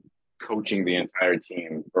essentially coaching the entire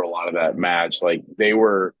team for a lot of that match, like they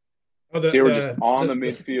were just on the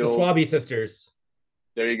midfield. The Swabby sisters.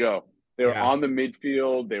 There you go. They were on the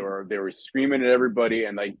midfield. They were screaming at everybody,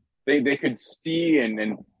 and like they could see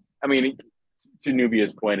and I mean, to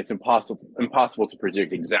Nubia's point, it's impossible to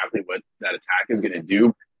predict exactly what that attack is going to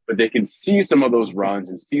do, but they can see some of those runs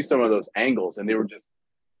and see some of those angles, and they were just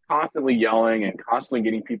constantly yelling and constantly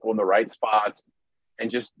getting people in the right spots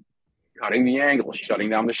and just cutting the angle, shutting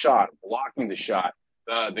down the shot, blocking the shot.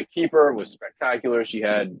 The keeper was spectacular. She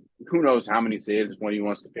had who knows how many saves. If one of you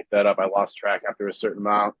wants to pick that up, I lost track after a certain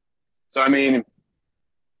amount. So, I mean,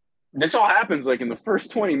 this all happens like in the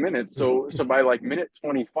first 20 minutes. So by like minute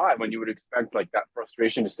 25, when you would expect like that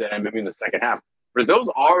frustration to set in, maybe in the second half, Brazil's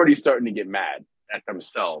already starting to get mad at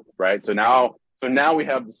themselves, right? So now we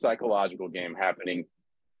have the psychological game happening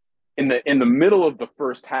in the middle of the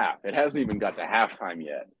first half. It hasn't even got to halftime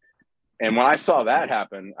yet. And when I saw that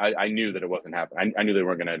happen, I knew that it wasn't happening. I knew they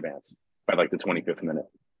weren't going to advance by like the 25th minute.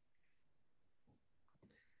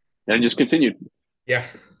 And it just continued. Yeah.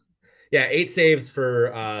 8 saves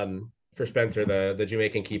for Spencer, the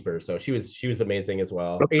Jamaican keeper. So she was amazing as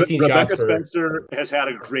well. 18 Rebecca shots for Spencer has had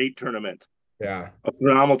a great tournament. Yeah. A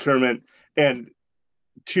phenomenal tournament. And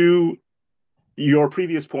to your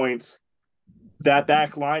previous points, that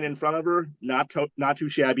back line in front of her, not too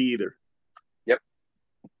shabby either. Yep.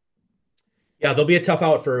 Yeah, they'll be a tough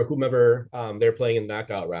out for whomever they're playing in the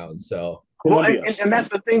knockout round. So well, and that's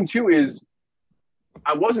the thing too, is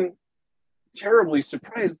I wasn't terribly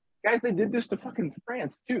surprised. Guys, they did this to fucking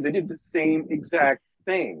France too. They did the same exact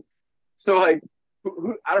thing. So like,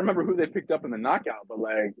 I don't remember who they picked up in the knockout, but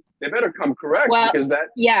like, they better come correct because that.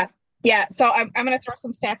 Yeah. So I'm going to throw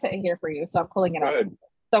some stats in here for you. So I'm pulling it up. Good.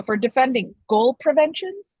 So for defending goal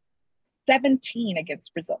preventions, 17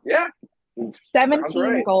 against Brazil. Yeah.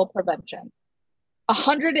 17 goal prevention.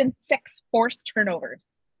 106 forced turnovers.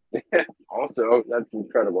 Also, that's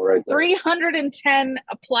incredible, right there. 310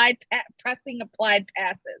 pressing applied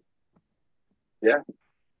passes. Yeah.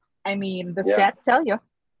 I mean, the stats tell you.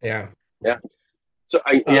 Yeah. So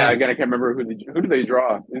again, I can't remember who do they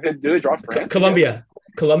draw? Do they draw France? Colombia.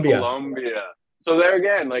 So there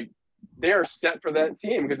again, like they are set for that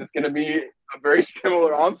team because it's going to be a very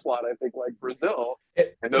similar onslaught, I think, like Brazil.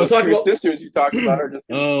 And those two sisters you talked about are just.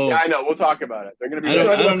 Yeah, I know. We'll talk about it. They're going to be.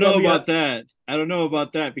 I don't know about that. I don't know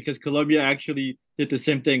about that because Colombia actually did the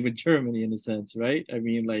same thing with Germany in a sense, right? I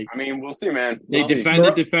mean, we'll see, man. They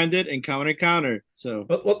defended, and counter. So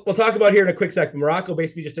we'll talk about here in a quick sec. Morocco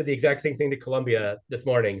basically just did the exact same thing to Colombia this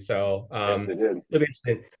morning. So yes, they did. It'll be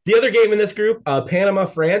interesting. The other game in this group, Panama,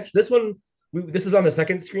 France. This one, this is on the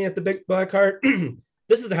second screen at the big black heart.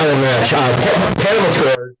 This is how it match. Panama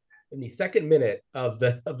scored in the second minute of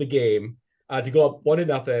the game to go up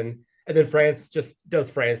 1-0. And then France just does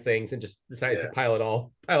France things and just decides to pile it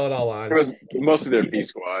all on. It was mostly their B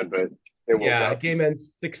squad, but it worked out. Game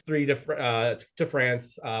ends 6-3 to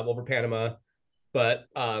France over Panama. But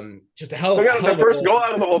just a hell of the first goal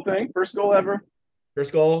out of the whole thing. First goal ever.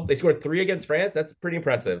 First goal. They scored 3 against France. That's pretty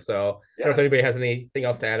impressive. So I don't know if anybody has anything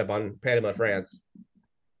else to add up on Panama, France.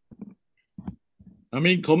 I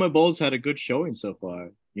mean, CONMEBOL's had a good showing so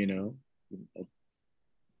far, you know.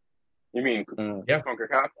 You mean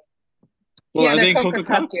CONCACAF? Well, yeah, are they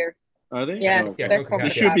CONCACAF tier? Are they? Yes, they're CONCACAF.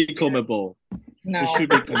 It should be CONMEBOL. No. It should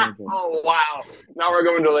be CONMEBOL. Oh wow! Now we're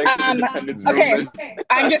going to like independence movement.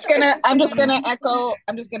 I'm just gonna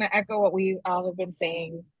echo what we all have been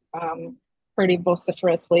saying pretty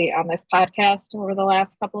vociferously on this podcast over the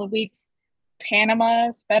last couple of weeks.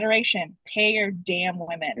 Panama's federation, pay your damn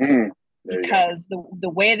women. Because the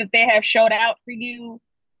way that they have showed out for you,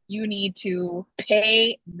 you need to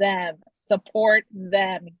pay them, support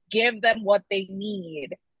them, give them what they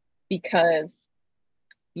need because,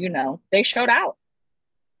 you know, they showed out.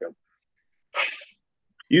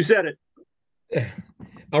 You said it.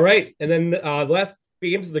 All right. And then the last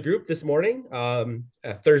games of the group this morning,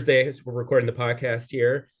 Thursday, as we're recording the podcast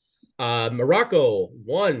here. Morocco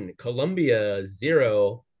 1, Colombia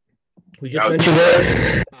 0. We just mentioned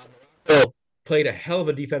that. Played a hell of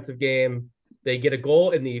a defensive game. They get a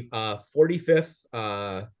goal in the 45th,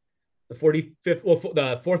 the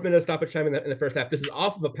 4th minute of stoppage time in the first half. This is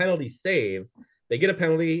off of a penalty save. They get a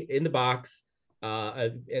penalty in the box,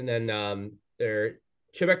 and then their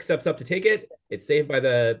Chivek steps up to take it. It's saved by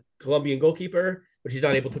the Colombian goalkeeper, but he's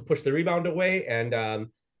not able to push the rebound away. And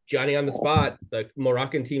Johnny on the spot, the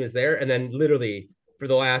Moroccan team is there. And then literally for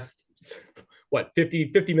the last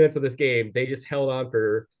 50 minutes of this game, they just held on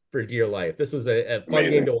for dear life. This was a fun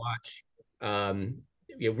game to watch.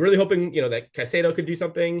 Really hoping that Caicedo could do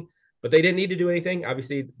something, but they didn't need to do anything.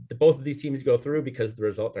 Obviously, both of these teams go through because of the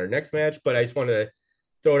result in our next match. But I just want to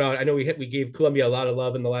throw it out. I know we gave Colombia a lot of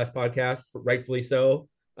love in the last podcast, rightfully so.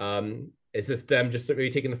 It's just them just maybe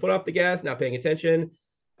taking the foot off the gas, not paying attention.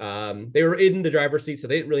 They were in the driver's seat, so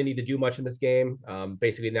they didn't really need to do much in this game.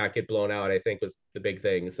 Basically, not get blown out, I think, was the big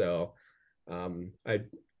thing. So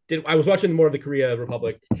I was watching more of the Korea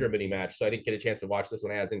Republic Germany match, so I didn't get a chance to watch this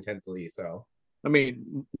one as intensely. So, I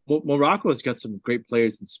mean, Morocco's got some great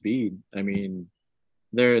players in speed. I mean,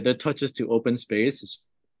 their touches to open space is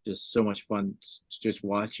just so much fun to just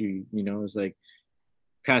watch. It's like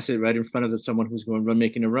pass it right in front of someone who's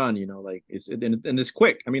making a run. It's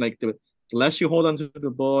quick. I mean, like the less you hold onto the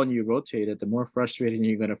ball and you rotate it, the more frustrating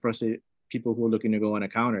you're going to frustrate people who are looking to go on a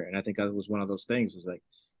counter. And I think that was one of those things. Was like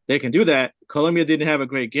they can do that. Colombia didn't have a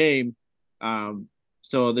great game,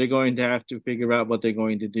 so they're going to have to figure out what they're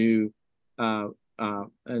going to do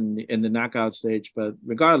in the knockout stage. But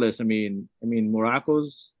regardless, I mean,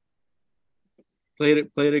 Morocco's played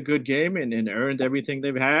a good game and earned everything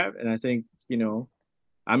they've had, and I think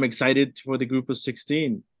I'm excited for the group of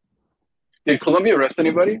 16. Did Colombia rest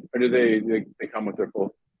anybody, or did they come with their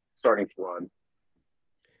full starting squad?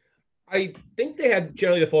 I think they had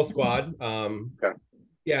generally the full squad. Okay.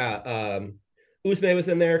 Yeah. Usme was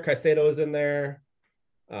in there. Caicedo was in there.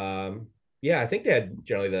 Yeah, I think they had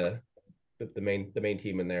generally the main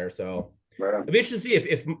team in there. So it'll be interesting to see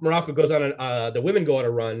if Morocco goes on the women go on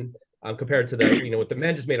a run compared to the what the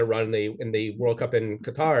men just made a run in the World Cup in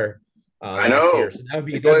Qatar last year. So that would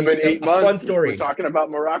be it's only been 8 months. Fun story. We're talking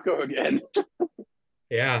about Morocco again.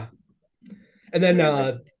 Yeah, and then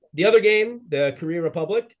the other game, the Korea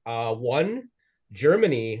Republic won.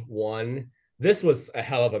 Germany won. This was a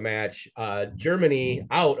hell of a match. Germany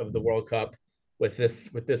out of the World Cup with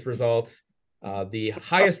this result. The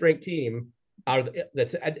highest ranked team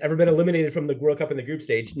that's ever been eliminated from the World Cup in the group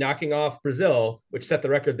stage, knocking off Brazil, which set the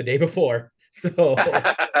record the day before. So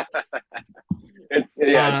it's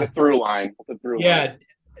a through line. It's a through line. Yeah.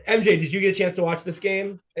 MJ, did you get a chance to watch this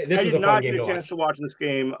game? I did not get a chance to watch this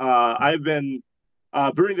game. I've been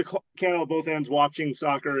burning the candle at both ends, watching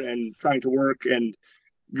soccer and trying to work and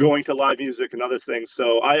going to live music and other things.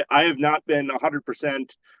 So I have not been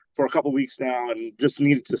 100% for a couple of weeks now and just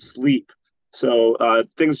needed to sleep. So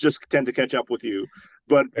things just tend to catch up with you.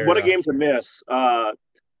 But Fair what enough. A game to miss.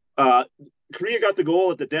 Korea got the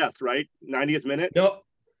goal at the death, right? 90th minute? No.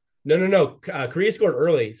 Korea scored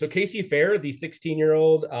early. So Casey Fair, the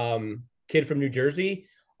 16-year-old kid from New Jersey,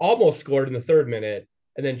 almost scored in the 3rd minute.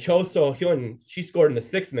 And then Cho So-hyun, she scored in the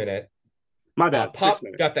 6th minute. My bad. Pop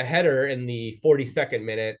got the header in the 42nd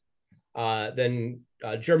minute. Then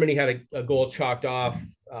Germany had a goal chalked off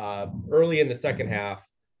early in the second half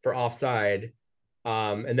for offside.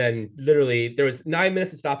 And then literally there was 9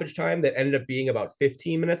 minutes of stoppage time that ended up being about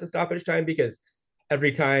 15 minutes of stoppage time because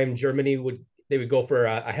every time Germany would go for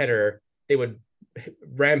a header, they would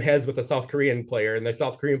ram heads with a South Korean player, and the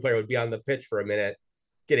South Korean player would be on the pitch for a minute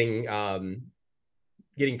getting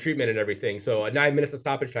treatment and everything. So 9 minutes of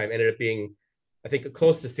stoppage time ended up being, I think,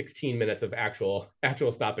 close to 16 minutes of actual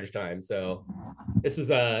stoppage time. So this was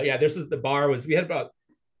the bar was, we had about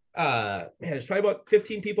there's probably about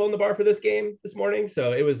 15 people in the bar for this game this morning.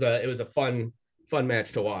 So it was a fun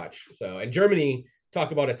match to watch. So, and Germany,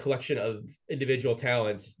 talk about a collection of individual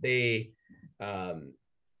talents. They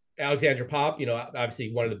Alexandra Pop,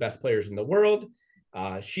 obviously one of the best players in the world.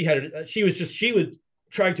 She was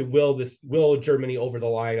trying to will Germany over the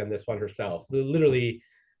line on this one herself. Literally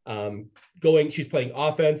she's playing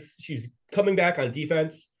offense. She's coming back on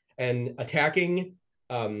defense and attacking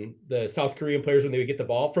the South Korean players when they would get the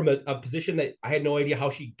ball from a position that I had no idea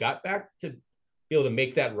how she got back to be able to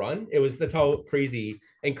make that run. That's how crazy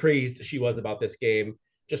and crazed she was about this game,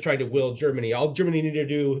 just trying to will Germany. All Germany needed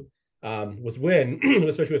to do was win,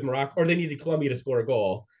 especially with Morocco, or they needed Colombia to score a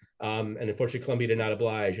goal. And unfortunately, Colombia did not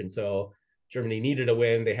oblige. And so Germany needed a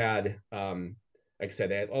win. They had, like I said,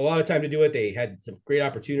 they had a lot of time to do it. They had some great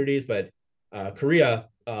opportunities, but Korea,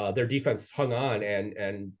 their defense hung on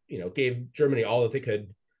and gave Germany all they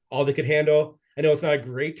could handle. I know it's not a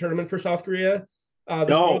great tournament for South Korea,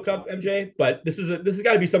 World Cup, MJ, but this has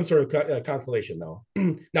got to be some sort of consolation, though.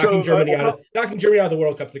 Knocking Germany out of the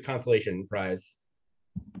World Cup is a consolation prize.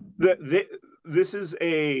 This is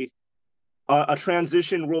a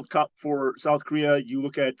transition World Cup for South Korea. You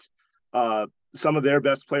look at some of their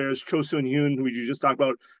best players, Cho Sun-hyun, who you just talked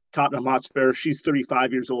about, Tottenham Hotspur. She's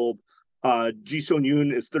 35 years old. Ji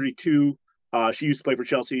Son-yoon is 32. She used to play for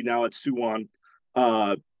Chelsea. Now it's Suwon.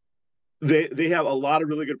 They have a lot of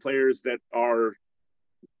really good players that are.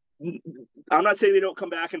 I'm not saying they don't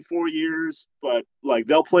come back in 4 years, but like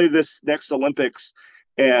they'll play this next Olympics,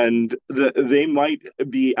 and they might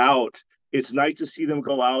be out. It's nice to see them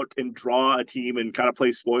go out and draw a team and kind of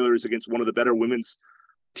play spoilers against one of the better women's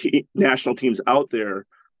national teams out there.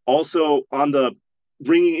 Also, on the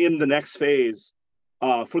bringing in the next phase,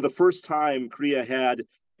 for the first time, Korea had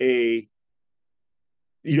a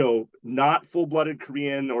not full-blooded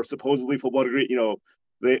Korean or supposedly full-blooded Korean.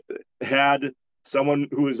 They had someone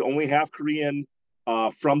who is only half Korean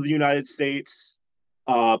from the United States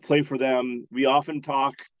play for them. We often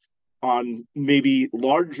talk on maybe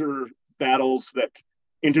larger battles that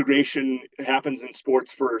integration happens in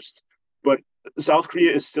sports first, but South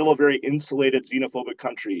Korea is still a very insulated xenophobic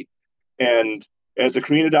country. And as a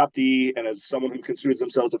Korean adoptee and as someone who considers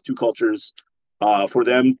themselves of two cultures, for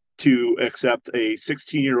them to accept a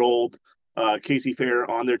 16-year-old Casey Fair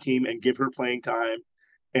on their team and give her playing time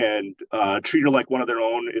and treat her like one of their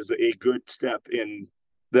own is a good step in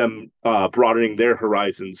them broadening their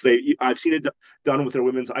horizons. I've seen it done with their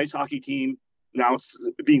women's ice hockey team. Now it's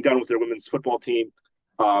being done with their women's football team.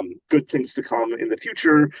 Good things to come in the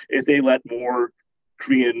future if they let more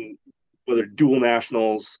Korean, whether dual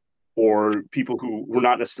nationals or people who were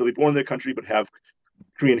not necessarily born in the country but have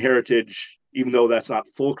Korean heritage, even though that's not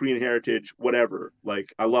full Korean heritage, whatever.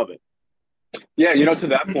 Like, I love it. Yeah, to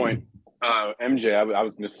that point, MJ, I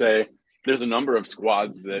was going to say there's a number of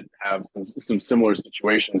squads that have some similar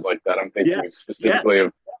situations like that. I'm thinking specifically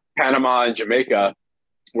of Panama and Jamaica,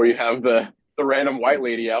 where you have the random white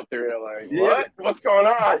lady out there like, what? What's going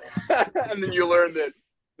on? And then you learn that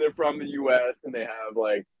they're from the U.S. and they have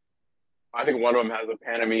like, I think one of them has a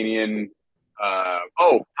Panamanian.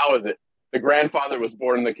 How is it? The grandfather was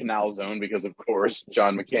born in the Canal Zone because, of course,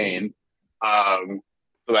 John McCain.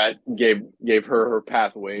 So that gave her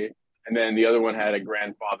pathway. And then the other one had a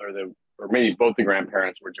grandfather or maybe both the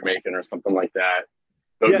grandparents were Jamaican or something like that.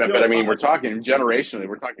 But I mean, we're talking generationally.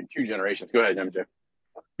 We're talking 2 generations. Go ahead, MJ.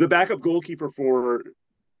 The backup goalkeeper for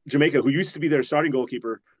Jamaica, who used to be their starting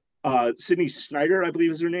goalkeeper, Sydney Schneider, I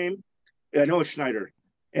believe is her name. I know it's Schneider.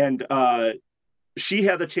 And she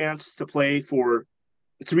had the chance to play for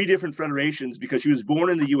 3 different federations because she was born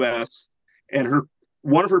in the U.S. and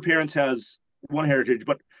one of her parents has one heritage,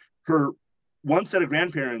 but her one set of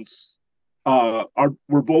grandparents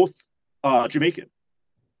were both Jamaican,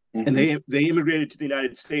 and they immigrated to the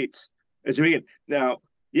United States as Jamaican. Now,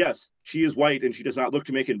 yes, she is white and she does not look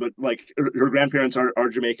Jamaican, but like her grandparents are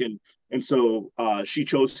Jamaican, and so she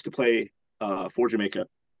chose to play for Jamaica.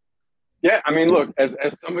 Yeah, I mean, look, as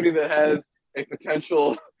somebody that has a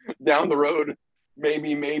potential down the road,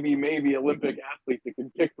 maybe Olympic athlete that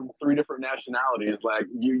can kick from 3 different nationalities, like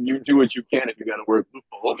you do what you can if you got to work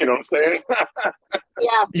football. You know what I'm saying?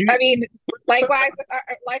 Yeah, I mean, likewise in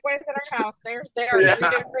our house, there are 3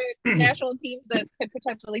 different national teams that could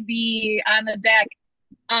potentially be on the deck.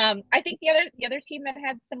 I think the other team that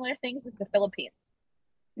had similar things is the Philippines.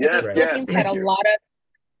 Yes, the Philippines had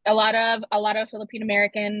a lot of Filipino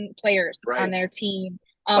American players on their team,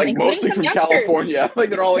 like mostly from youngsters. California. Like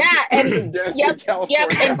they're all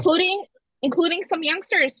including some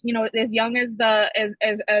youngsters. As young as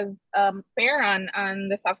Fair on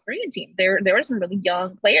the South Korean team. There were some really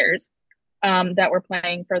young players that were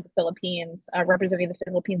playing for the Philippines, representing the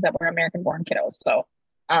Philippines that were American-born kiddos. So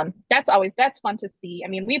that's fun to see. I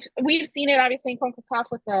mean, we've seen it obviously in CONCACAF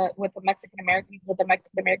with the Mexican American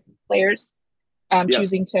players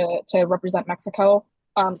choosing to represent Mexico.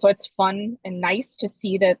 So it's fun and nice to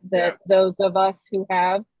see that those of us who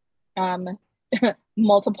have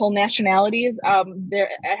multiple nationalities they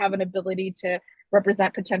have an ability to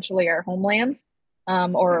represent potentially our homelands,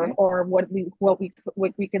 or what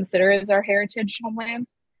we consider as our heritage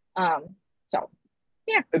homelands. So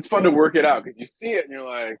yeah, it's fun to work it out because you see it and you're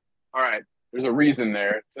like, all right, there's a reason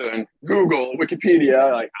there. So then Google,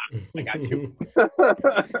 Wikipedia, like, I got you.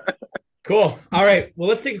 Cool. All right. Well,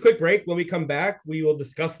 let's take a quick break. When we come back, we will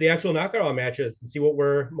discuss the actual knockout matches and see what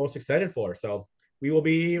we're most excited for. So we will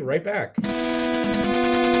be right back.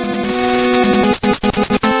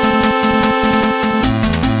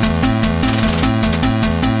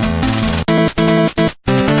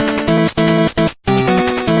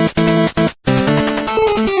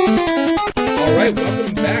 All right.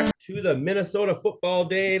 Welcome back to the Minnesota Football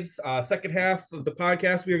Daves. Second half of the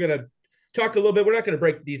podcast, we are going to talk a little bit. We're not going to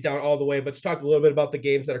break these down all the way, but just talk a little bit about the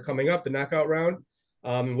games that are coming up, the knockout round,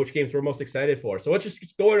 and which games we're most excited for. So let's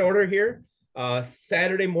just go in order here.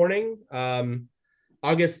 Saturday morning,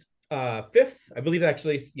 August 5th, I believe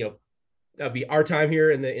actually, that'll be our time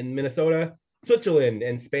here in Minnesota, Switzerland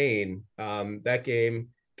and Spain. That game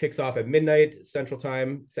kicks off at midnight Central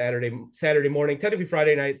Time, Saturday morning, technically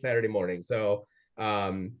Friday night, Saturday morning. So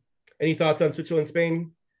any thoughts on Switzerland,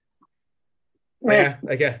 Spain? Meh.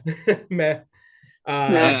 Meh.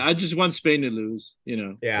 I just want Spain to lose.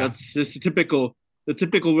 That's just the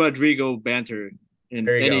typical Rodrigo banter in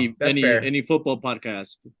any football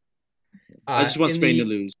podcast. I just want Spain to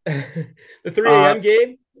lose. The 3 a.m.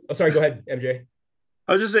 game. Oh, sorry. Go ahead, MJ.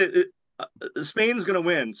 I was just saying, Spain's going to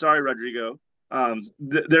win. Sorry, Rodrigo.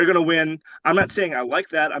 They're going to win. I'm not saying I like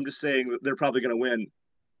that. I'm just saying that they're probably going to win.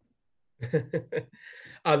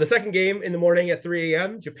 The second game in the morning at 3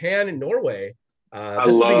 a.m. Japan and Norway. I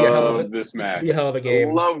love this match. Be a hell of a game.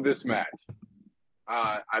 I love this match.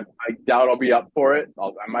 I doubt I'll be up for it.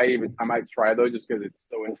 I might try though, just because it's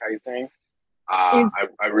so enticing. I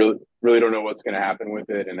really don't know what's going to happen with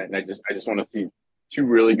it, and I just want to see 2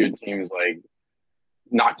 really good teams like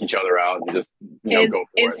knock each other out and just go for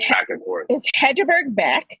it back and forth. Is Hedgeberg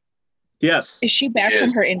back? Yes. Is she back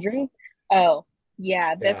from her injury? Oh,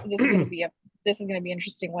 yeah. This is gonna be an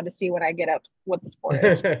interesting one to see when I get up what the score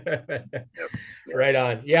is. Right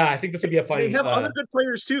on. Yeah, I think this would be a fun. They have other good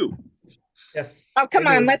players too. Yes. Oh, come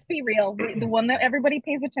on, let's be real. The one that everybody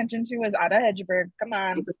pays attention to is Ada Hedgeberg. Come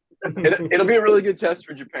on. It'll be a really good test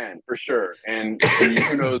for Japan for sure, and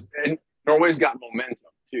who knows? And Norway's got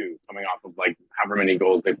momentum too, coming off of like however many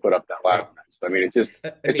goals they put up that last match. So, I mean,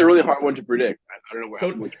 it's a really hard one to predict. I don't know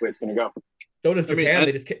which way it's going to go. So does Japan.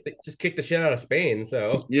 They just kicked the shit out of Spain.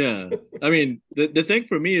 So yeah, I mean, the thing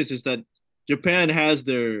for me is that Japan has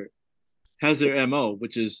their MO,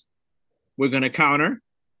 which is we're going to counter,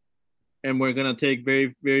 and we're going to take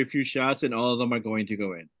very, very few shots, and all of them are going to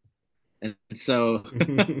go in. And so,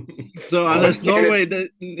 unless Norway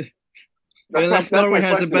has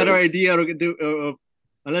a better idea to do,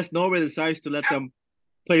 unless Norway decides to let them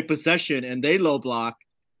play possession and they low block,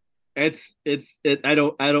 I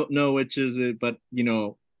don't know which is it, but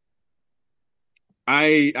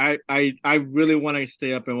I really want to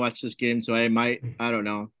stay up and watch this game, so I don't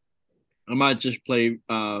know, I might just play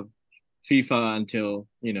FIFA until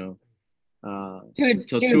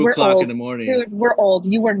till 2 o'clock in the morning. Dude, we're old.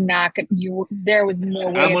 You were not. There was no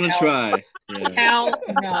way. I'm gonna try. Yeah. Hell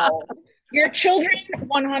no. Your children,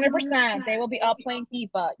 100%. They will be up playing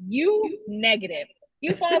FIFA. You negative.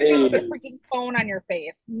 You fall asleep with a freaking phone on your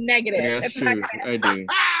face. Negative. Yeah, that's true. I do.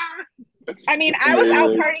 I mean, I was out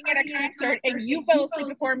partying at a concert, and you fell asleep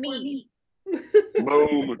before me.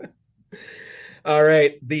 Boom. All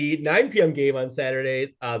right, the 9 p.m. game on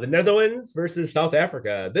Saturday, the Netherlands versus South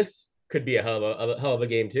Africa. This could be a hell of a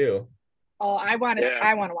game too. Oh, I want to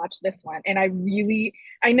watch this one, and I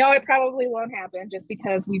know it probably won't happen just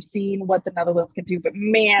because we've seen what the Netherlands could do. But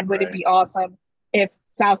man, would it be awesome if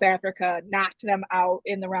South Africa knocked them out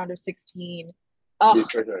in the round of 16? Oh. Be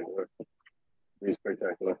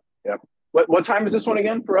spectacular. Yeah. What time is this one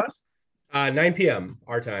again for us? 9 p.m.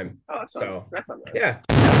 our time. Oh, that's not bad. Yeah.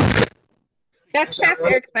 That's past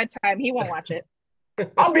Eric's bedtime. He won't watch it.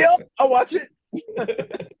 I'll be up. I'll watch it.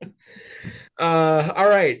 All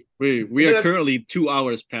right. We are currently 2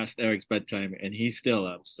 hours past Eric's bedtime, and he's still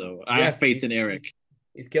up. So I have faith in Eric.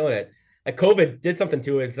 He's killing it. COVID did something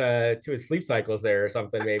to his sleep cycles there, or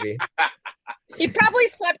something maybe. He probably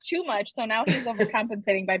slept too much, so now he's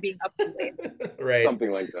overcompensating by being up too late. Right.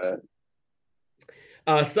 Something like that.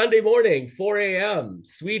 Sunday morning, 4 a.m.,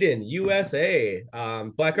 Sweden, USA.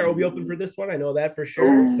 Black Heart will be open for this one. I know that for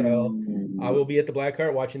sure. So I will be at the Black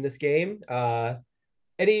Heart watching this game.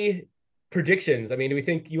 Any predictions? I mean, do we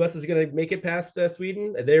think U.S. is going to make it past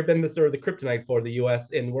Sweden? They've been the sort of the kryptonite for the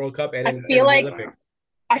U.S. in World Cup and in the Olympics.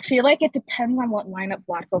 I feel like it depends on what lineup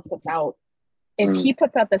Vlatko puts out. If he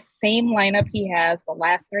puts out the same lineup he has the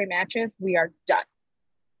last 3 matches, we are done.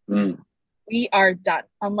 We are done.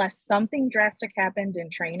 Unless something drastic happened in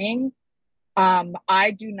training,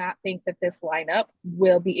 I do not think that this lineup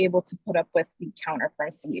will be able to put up with the counter from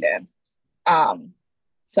Sweden.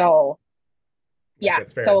 So yeah.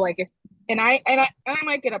 So like I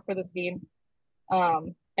might get up for this game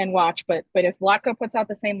and watch, but if Vlatko puts out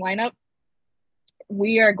the same lineup,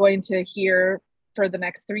 we are going to hear for the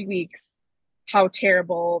next 3 weeks how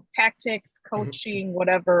terrible tactics, coaching,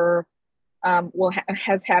 whatever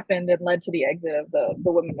has happened and led to the exit of the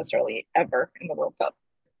women's early ever in the World Cup.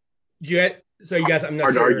 So you guys, I'm not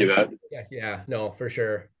hard sure. to argue that. Yeah, no, for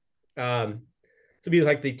sure. So it'd be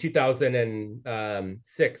like the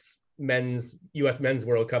 2006 U.S. men's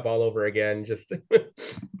World Cup all over again, just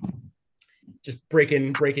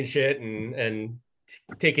breaking shit and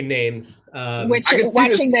taking names.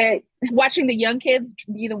 Watching the young kids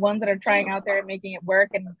be the ones that are trying out there and making it work,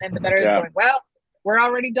 and then the veterans going, well, we're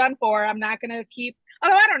already done for. I'm not going to keep.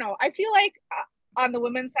 Although I don't know. I feel like on the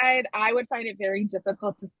women's side, I would find it very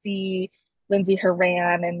difficult to see Lindsay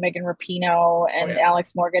Horan and Megan Rapinoe and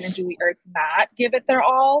Alex Morgan and Julie Ertz not give it their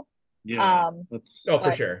all. Yeah,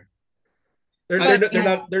 for sure. They're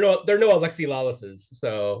no Alexi Lawlesses,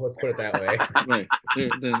 so let's put it that way. Right.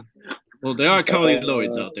 Well, there are Carly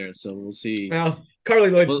Lloyds out there, so we'll see. Well,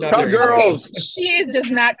 Carly Lloyd's not there. Girls. She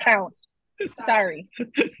does not count. Sorry.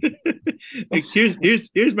 Like,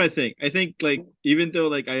 here's my thing. I think, like, even though,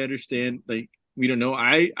 like, I understand, like, we don't know,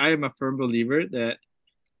 I am a firm believer that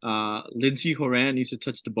Lindsay Horan needs to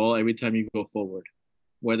touch the ball every time you go forward,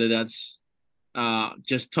 whether that's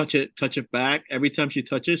just touch it back. Every time she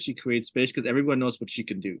touches, she creates space, because everyone knows what she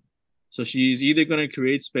can do. So she's either going to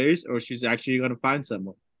create space or she's actually going to find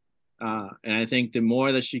someone. And I think the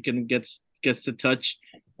more that she can gets to touch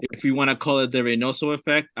if you want to call it the Reynoso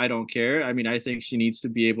effect, I don't care. I mean, I think she needs to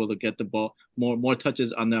be able to get the ball more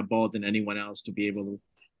touches on that ball than anyone else to be able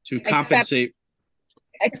to compensate.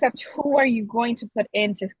 Except who are you going to put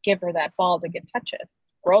in to give her that ball to get touches?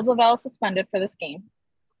 Roosevelt suspended for this game.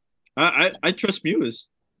 I trust Mewis.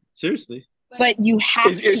 Seriously. But you have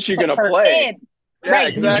to is she put gonna her play? in. Yeah,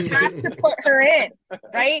 Right. exactly. You have to put her in.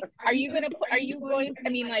 Right. I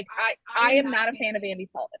mean, like, I am not a fan of Andy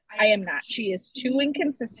Sullivan. I am not. She is too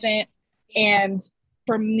inconsistent. And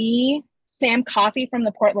for me, Sam Coffey from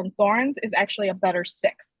the Portland Thorns is actually a better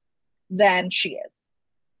 6 than she is.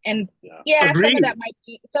 And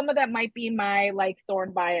some of that might be my like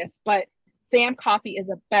Thorn bias, but Sam Coffey is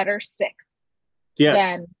a better 6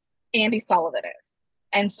 than Andy Sullivan is.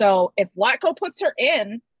 And so if Vlatko puts her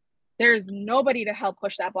in, there's nobody to help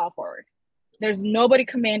push that ball forward. There's nobody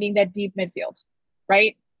commanding that deep midfield,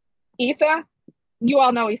 right? Issa, you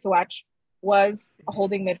all know Issa Watch was a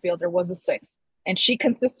holding midfielder, was a 6. And she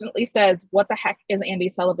consistently says, what the heck is Andy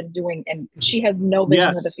Sullivan doing? And she has no vision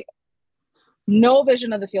of the field. No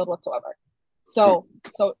vision of the field whatsoever. So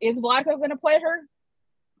is Vlatko going to play her?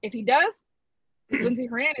 If he does, Lindsey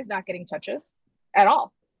Horan is not getting touches at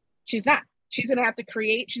all. She's not. She's going to have to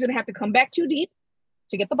create. She's going to have to come back too deep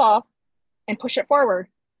to get the ball and push it forward.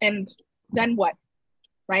 And then what?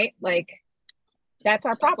 Right? Like, that's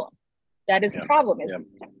our problem. That is the problem. Is you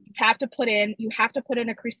have to put in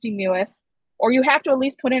a Christy Mewis, or you have to at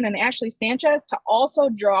least put in an Ashley Sanchez to also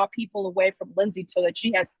draw people away from Lindsey so that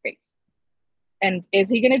she has space. And is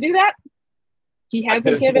he going to do that? He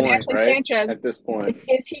hasn't given Ashley Sanchez. At this point,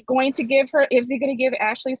 is he going to give her? Is he going to give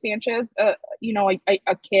Ashley Sanchez, a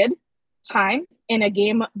kid time in a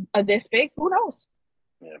game of this big? Who knows?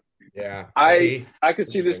 Yeah. I could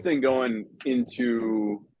see this thing going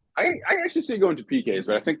into. I actually see it going to PKs,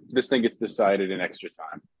 but I think this thing gets decided in extra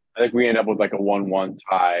time. I think we end up with like a 1-1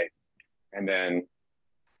 tie, and then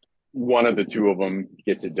one of the two of them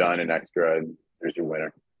gets it done in extra, and there's your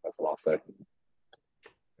winner. That's what I'll say.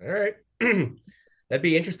 All right. That'd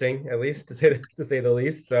be interesting, at least to say the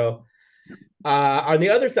least. So on the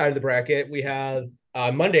other side of the bracket, we have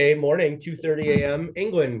Monday morning, 2:30 a.m.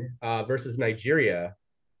 England versus Nigeria.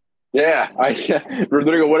 Yeah,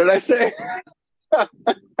 Rodrigo, what did I say?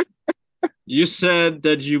 You said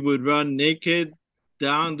that you would run naked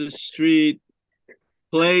down the street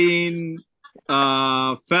playing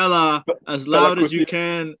Fella as loud as you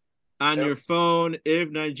can on your phone if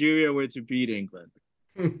Nigeria were to beat England.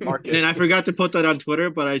 And I forgot to put that on Twitter,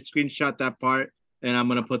 but I screenshot that part, and I'm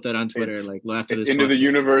gonna put that on Twitter after this. Into the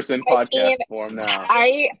universe in podcast form now.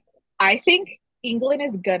 I think England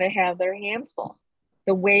is gonna have their hands full.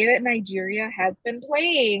 The way that Nigeria has been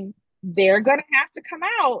playing, they're gonna have to come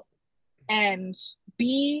out and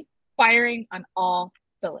be firing on all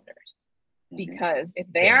cylinders. Because if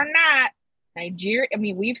they are not, Nigeria, I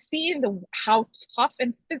mean, we've seen how tough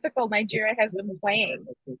and physical Nigeria has been playing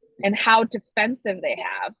and how defensive they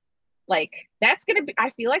have. Like, that's going to be, I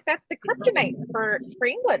feel like that's the kryptonite for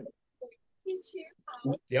England.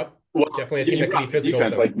 Yep. Well, definitely a team that can be physical.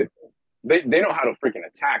 Defense, like, they know how to freaking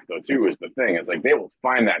attack, though, too, is the thing. It's like they will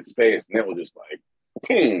find that space and they will just, like,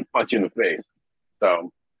 punch you in the face.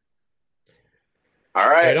 So, all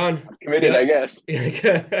right. Right on. I'm committed, I guess.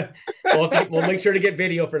 We'll make sure to get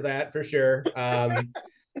video for that for sure.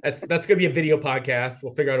 That's gonna be a video podcast.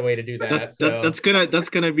 We'll figure out a way to do that. That's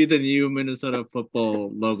gonna be the new Minnesota football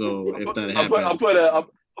logo if that happens. I'll put a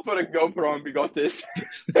GoPro on Bigotes.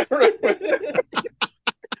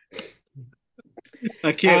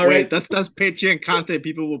 I can't wait. That's Patreon content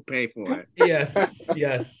people will pay for it. Yes.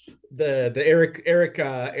 The Eric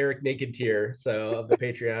naked tier of the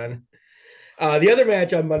Patreon. The other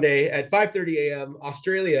match on Monday at 5:30 a.m.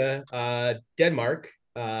 Australia, Denmark,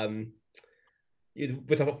 with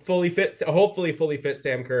a hopefully fully fit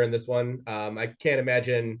Sam Kerr in this one. I can't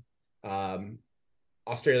imagine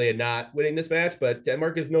Australia not winning this match, but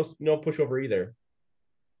Denmark is no pushover either.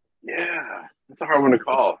 Yeah, that's a hard one to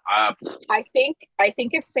call. I think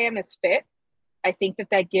if Sam is fit, I think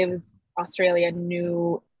that gives Australia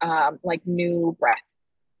new breath.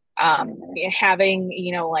 Having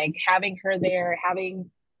her there,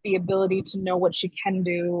 having the ability to know what she can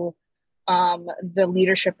do, the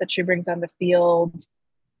leadership that she brings on the field,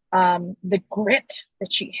 the grit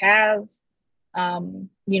that she has,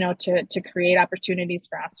 to create opportunities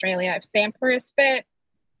for Australia. If Sam Kerr is fit,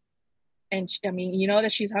 and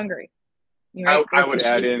that she's hungry. Right? I would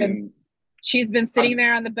add in. She's been sitting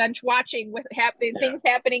there on the bench watching things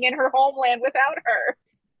happening in her homeland without her.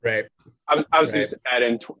 Right. I was just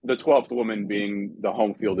adding the 12th woman being the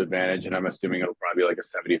home field advantage, and I'm assuming it'll probably be like a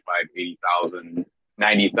 75, 80,000,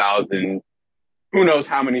 90,000 who knows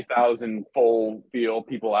how many thousand full field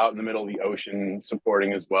people out in the middle of the ocean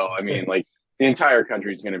supporting as well. I mean, like the entire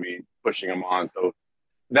country is going to be pushing them on. So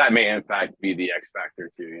that may in fact be the X factor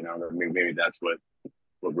too. You know, maybe that's what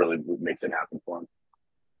really makes it happen for them.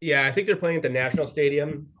 Yeah, I think they're playing at the National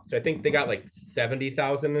Stadium, so I think they got like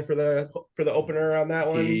 70,000 for the opener on that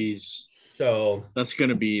one. Jeez. So that's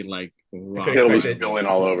gonna be like it'll be spilling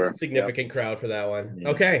all over. Significant crowd for that one. Yeah.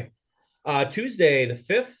 Okay, Tuesday the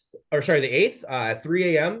 8th, at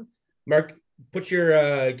 3 a.m. Mark, get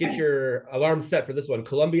your alarm set for this one.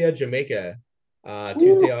 Colombia, Jamaica,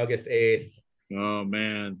 Tuesday, August 8th. Oh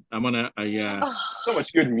man, I'm gonna so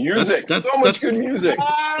much good music. That's good music.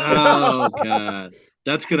 Oh god.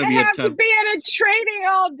 That's gonna be I have to be at a training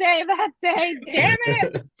all day that day. Damn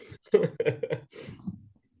it!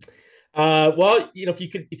 Well, you know,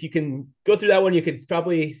 if you can go through that one, you could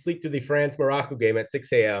probably sleep through the France-Morocco game at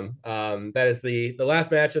 6 a.m. That is the last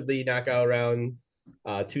match of the knockout round.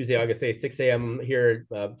 Tuesday, August 8th, 6 a.m. here,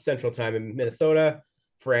 Central Time in Minnesota.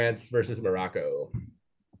 France versus Morocco.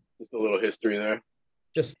 Just a little history there.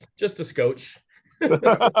 Just a scotch.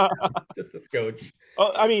 Just a scotch.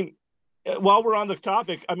 I mean, while we're on the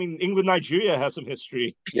topic, I mean, England-Nigeria has some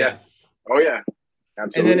history. Yes. Oh yeah.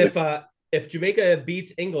 Absolutely. And then if Jamaica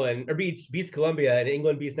beats England or beats Colombia and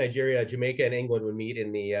England beats Nigeria, Jamaica and England would meet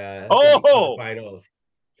in the finals.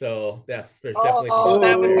 So there's definitely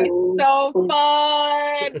that would be so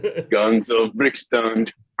fun. Guns of Brixton.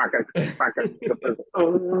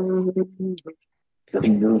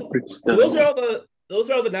 Those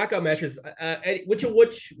are all the knockout matches.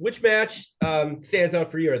 Which match stands out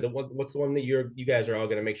for you? Or what's the one that you guys are all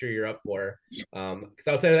going to make sure you're up for? Because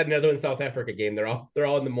outside of that Netherlands South Africa game, they're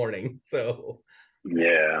all in the morning. So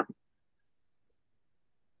yeah,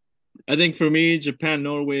 I think for me, Japan,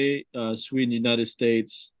 Norway, Sweden, United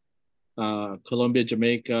States, Colombia,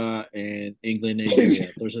 Jamaica, and England,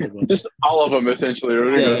 Nigeria. Those are the ones. Just all of them essentially.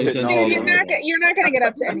 Yeah, dude, you're not going to get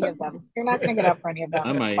up to any of them. You're not going to get up for any of them.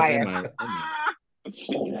 I might.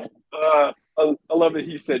 I love that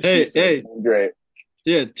he said. Hey, great.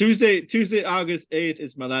 Yeah, Tuesday, August 8th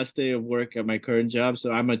is my last day of work at my current job,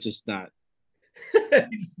 so I might just not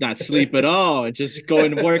sleep at all and just go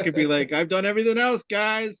into work and be like, I've done everything else,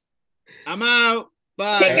 guys. I'm out.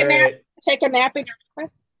 Bye. Take a nap in your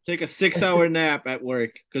office. Take a 6-hour nap at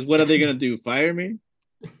work, because what are they gonna do? Fire me?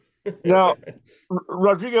 Now,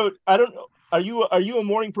 Rodrigo, I don't know. Are you a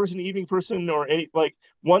morning person, evening person, or any, like,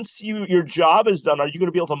 once your job is done, are you going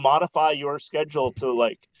to be able to modify your schedule to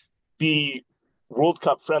like be World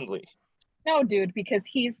Cup friendly? No, dude, because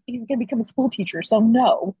he's going to become a school teacher, so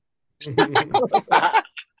no. That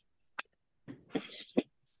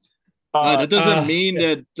doesn't mean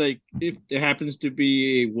that, like, if there happens to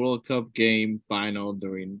be a World Cup game final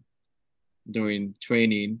during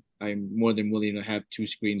training, I'm more than willing to have 2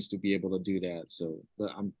 screens to be able to do that. So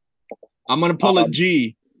I'm gonna pull a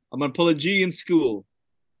G. I'm gonna pull a G in school.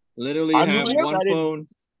 Literally have one phone.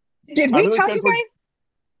 Did we tell you guys?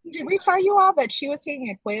 Did we tell you all that she was taking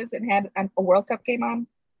a quiz and had a World Cup game on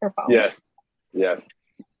her phone? Yes.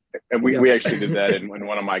 And we actually did that in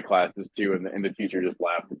one of my classes too, and the teacher just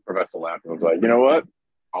laughed. The professor laughed and was like, "You know what?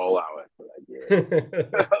 I'll allow it for that year."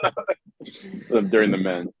 During the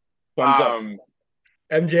men.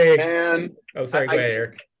 MJ. And go ahead,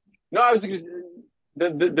 Eric. No, I was just,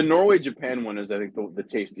 the Norway Japan one is, I think, the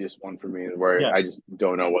tastiest one for me, where I just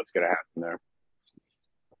don't know what's going to happen there.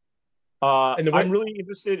 I'm really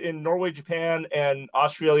interested in Norway, Japan, and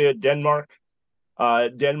Australia, Denmark.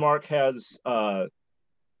 Denmark has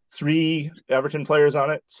 3 Everton players on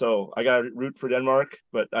it, so I got to root for Denmark,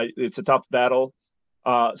 but it's a tough battle.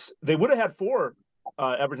 They would have had 4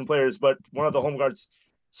 Everton players, but one of the home guards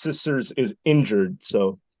sisters is injured,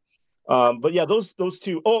 so but yeah, those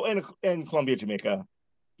 2. And Colombia, Jamaica.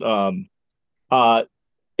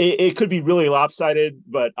 It could be really lopsided,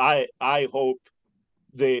 but I hope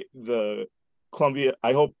the Colombia,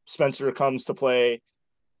 I hope Spencer comes to play,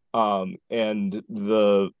 and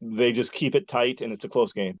they just keep it tight and it's a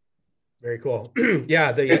close game. Very cool.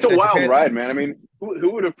 Yeah, it's a wild ride, man. I mean,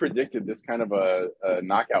 who would have predicted this kind of a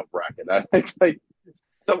knockout bracket? Like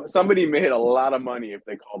somebody made a lot of money if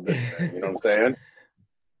they called this thing. You know what I'm saying?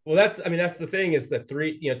 Well, that's the thing, is the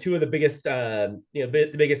 3, 2 of the biggest, the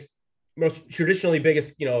biggest, most traditionally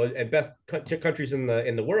biggest, and best countries in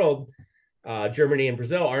the world, Germany and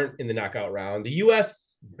Brazil, aren't in the knockout round. The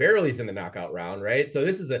U.S. barely is in the knockout round, right? So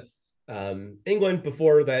this is England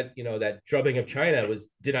before that, that drubbing of China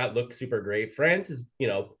did not look super great. France has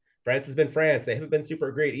been France. They haven't been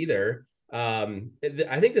super great either.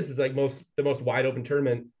 I think this is like the most wide open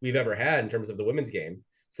tournament we've ever had in terms of the women's game.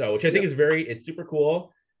 So, which I think is it's super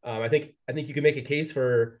cool. I think you can make a case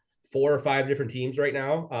for 4 or 5 different teams right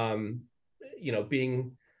now.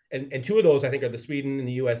 Being and 2 of those I think are the Sweden and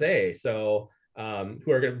the USA. So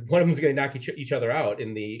who are one of them is going to knock each other out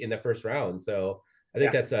in the first round. So I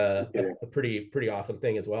think that's a pretty awesome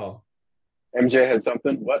thing as well. MJ had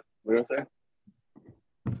something. What were you gonna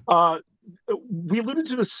say? We alluded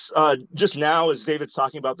to this just now as David's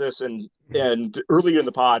talking about this and earlier in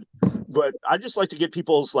the pod, but I'd just like to get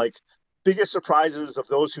people's biggest surprises of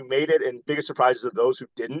those who made it and biggest surprises of those who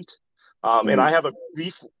didn't. And I have a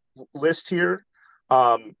brief list here.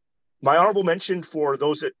 My honorable mention for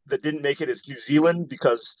those that didn't make it is New Zealand,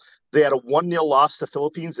 because they had a 1-0 loss to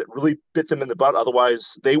Philippines that really bit them in the butt.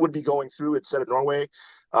 Otherwise, they would be going through instead of Norway.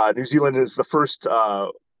 New Zealand is the first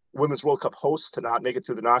Women's World Cup host to not make it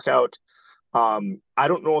through the knockout. I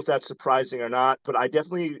don't know if that's surprising or not, but I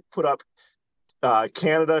definitely put up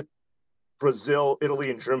Canada, Brazil, Italy,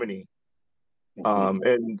 and Germany.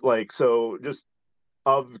 So just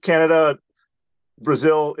of Canada,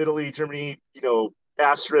 Brazil, Italy, Germany,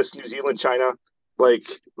 asterisk, New Zealand, China,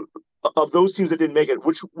 of those teams that didn't make it,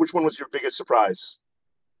 which one was your biggest surprise?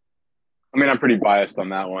 I mean, I'm pretty biased on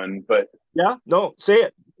that one, but yeah, no, say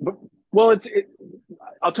it. Well,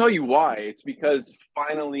 I'll tell you why. It's because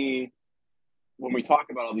finally, when we talk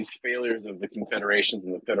about all these failures of the confederations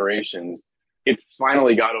and the federations, it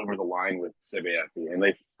finally got over the line with CBF, and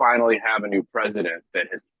they finally have a new president that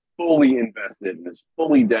has fully invested and is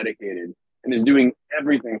fully dedicated and is doing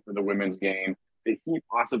everything for the women's game that he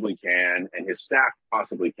possibly can and his staff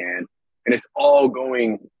possibly can. And it's all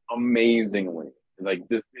going amazingly. Like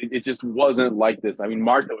this, it just wasn't like this. I mean,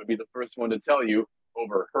 Marta would be the first one to tell you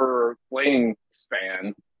over her playing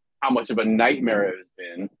span how much of a nightmare it has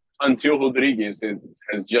been, until Rodriguez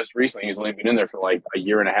has just recently, he's only been in there for like a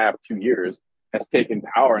year and a half, 2 years, has taken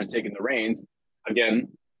power and taken the reins. Again,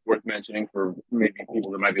 worth mentioning for maybe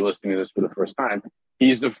people that might be listening to this for the first time,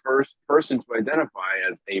 he's the first person to identify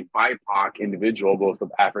as a BIPOC individual, both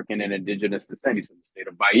of African and indigenous descent. He's from the state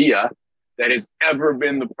of Bahia, that has ever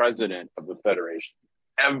been the president of the federation,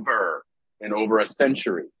 ever, in over a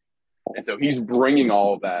century. And so he's bringing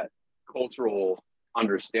all of that cultural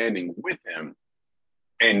understanding with him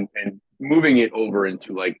and moving it over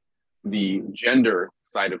into like the gender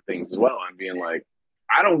side of things as well. I'm being like,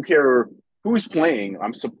 I don't care who's playing,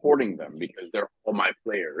 I'm supporting them because they're all my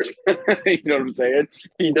players. You know what I'm saying?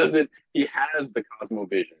 He has the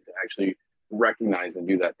cosmovision to actually recognize and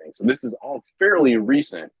do that thing. So this is all fairly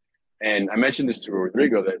recent. And I mentioned this to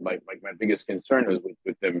Rodrigo that my biggest concern was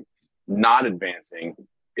with them not advancing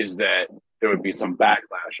is that there would be some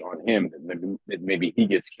backlash on him that maybe he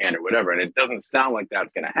gets canned or whatever. And it doesn't sound like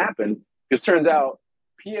that's going to happen, because turns out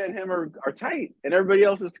Pia and him are tight, and everybody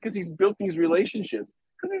else is, because he's built these relationships,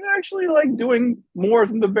 because he's actually like doing more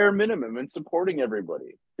than the bare minimum and supporting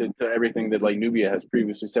everybody to everything that like Nubia has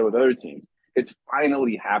previously said with other teams. It's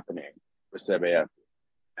finally happening with CBF.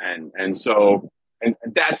 And so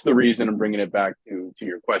that's the reason I'm bringing it back to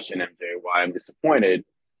your question, MJ, why I'm disappointed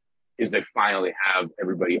is they finally have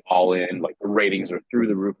everybody all in. Like the ratings are through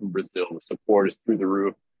the roof in Brazil, the support is through the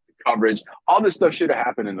roof, the coverage, all this stuff should have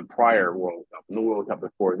happened in the prior World Cup, in the World Cup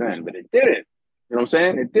before then, but it didn't. You know what I'm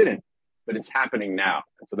saying? It didn't, but it's happening now.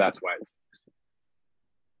 And so that's why it's.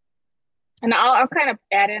 And I'll kind of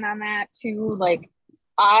add in on that too. Like,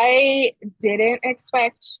 I didn't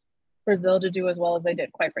expect Brazil to do as well as they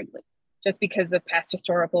did, quite frankly, just because of past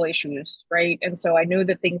historical issues, right? And so I knew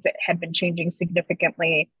that things that had been changing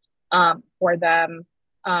significantly for them.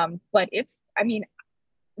 But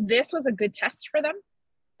this was a good test for them.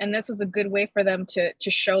 And this was a good way for them to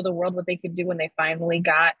show the world what they could do when they finally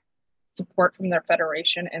got support from their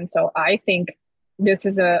federation. And so I think this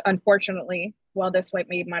is unfortunately, while this might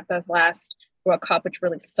be Marta's last World Cup, which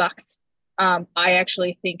really sucks, I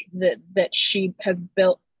actually think that she has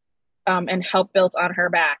built and helped build on her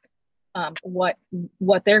back what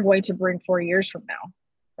they're going to bring 4 years from now,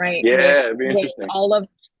 right? Yeah, it'd be interesting.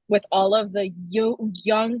 With all of the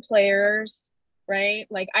young players, right?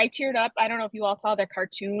 Like I teared up. I don't know if you all saw the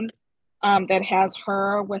cartoon that has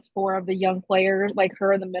her with 4 of the young players, like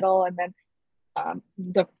her in the middle, and then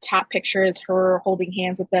the top picture is her holding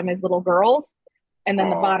hands with them as little girls, and then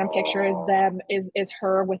the bottom picture is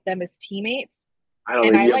her with them as teammates. I don't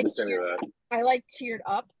think you have to send me that. I like teared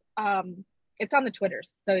up. It's on the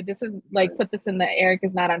Twitters, so this is like put this in the Eric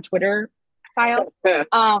is not on Twitter file.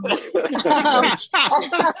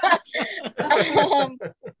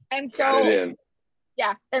 And so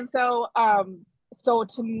yeah, and so so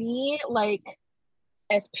to me, like,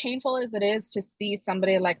 as painful as it is to see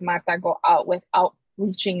somebody like Marta go out without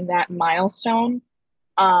reaching that milestone,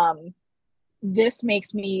 this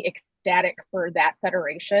makes me ecstatic for that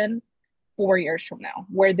federation 4 years from now,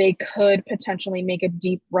 where they could potentially make a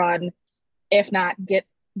deep run, if not get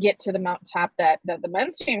to the mountaintop that the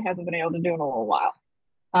men's team hasn't been able to do in a little while.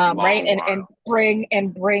 Right. And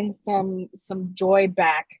bring some joy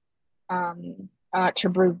back to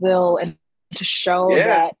Brazil, and to show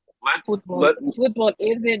that football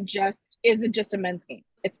isn't just a men's game.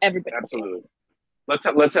 It's everybody. Absolutely. Game.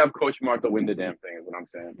 Let's have Coach Martha win the damn thing is what I'm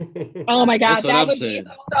saying. Oh my God, that would be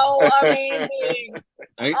so amazing.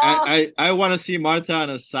 I want to see Martha on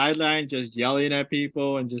a sideline just yelling at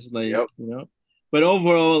people and just like, you know. But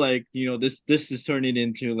overall, like, you know, this is turning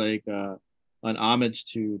into like an homage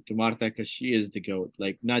to Martha, because she is the GOAT.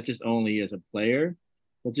 Like, not just only as a player,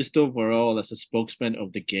 but just overall as a spokesman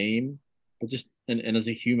of the game, but just and as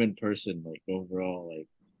a human person, like overall, like,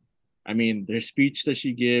 I mean, their speech that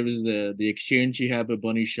she gives, the exchange she had with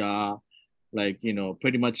Bunny Shaw, like, you know,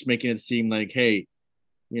 pretty much making it seem like, hey,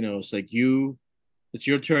 you know, it's like it's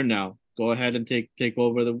your turn now. Go ahead and take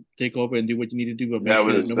over and do what you need to do. But that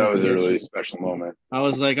was a really special moment. I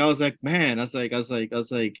was like, man, I was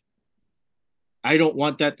like, I don't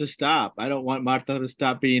want that to stop. I don't want Marta to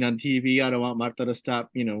stop being on TV. I don't want Marta to stop,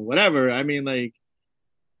 you know, whatever. I mean, like,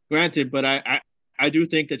 granted, but I do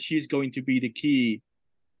think that she's going to be the key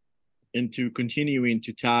into continuing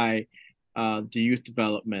to tie the youth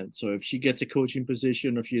development. So if she gets a coaching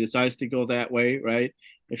position, or if she decides to go that way, right?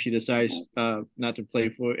 If she decides not to play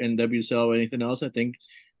for NWSL or anything else, I think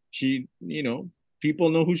she, you know, people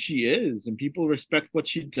know who she is and people respect what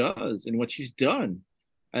she does and what she's done.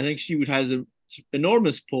 I think she has an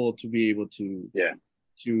enormous pull to be able to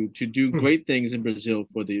do great things in Brazil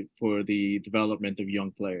for the development of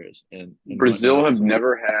young players. And Brazil have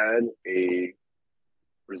never had a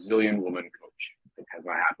Brazilian woman coach. It has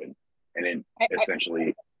not happened, and it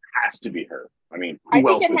essentially has to be her. I mean, who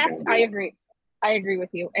else is going to do it? I agree with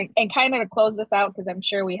you. And kind of to close this out, because I'm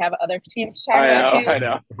sure we have other teams to talk about too. I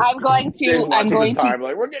know. I'm going to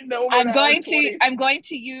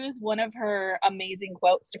use one of her amazing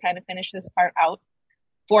quotes to kind of finish this part out.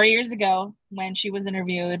 4 years ago, when she was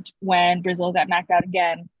interviewed, when Brazil got knocked out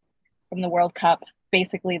again from the World Cup,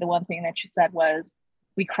 basically the one thing that she said was,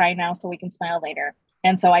 "We cry now so we can smile later."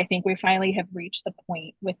 And so I think we finally have reached the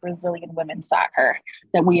point with Brazilian women's soccer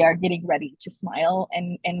that we are getting ready to smile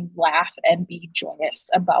and laugh and be joyous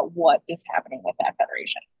about what is happening with that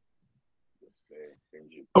federation.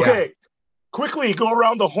 Okay, quickly go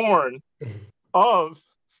around the horn of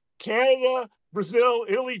Canada, Brazil,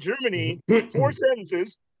 Italy, Germany. 4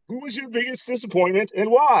 sentences. Who was your biggest disappointment and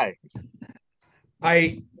why?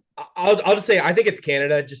 I'll just say I think it's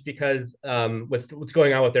Canada, just because with what's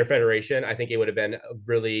going on with their federation. I think it would have been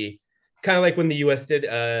really kind of like when the US did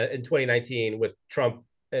in 2019 with Trump,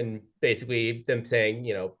 and basically them saying,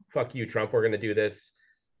 you know, fuck you, Trump, we're going to do this.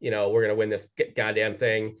 You know, we're going to win this goddamn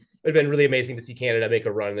thing. It would have been really amazing to see Canada make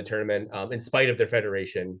a run in the tournament in spite of their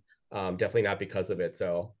federation. Definitely not because of it.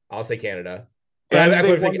 So I'll say Canada. But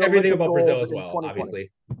I think everything about Brazil as well,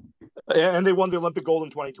 obviously. And they won the Olympic gold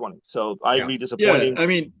in 2020. So I agree, disappointing. Yeah, I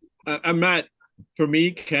mean, I'm not, for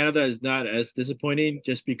me, Canada is not as disappointing,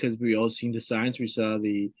 just because we all seen the signs. We saw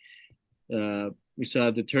the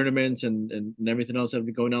tournaments and everything else that had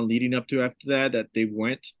been going on leading up to after that they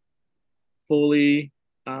weren't fully,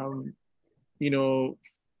 fully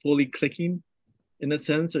clicking in a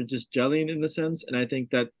sense, or just gelling in a sense. And I think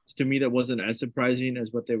that, to me, that wasn't as surprising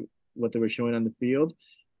as what they were showing on the field.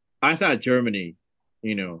 I thought Germany,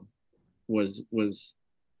 you know, was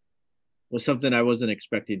something I wasn't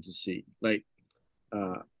expecting to see. Like,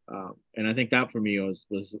 and I think that for me was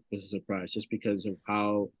a surprise, just because of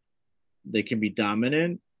how they can be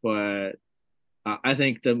dominant. But I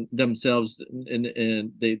think themselves,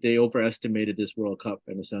 and they overestimated this World Cup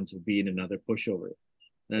in the sense of being another pushover.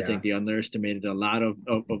 And I think they underestimated a lot of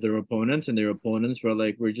their opponents, and their opponents were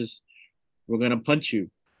like, we're gonna punch you,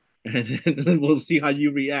 and we'll see how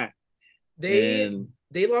you react. They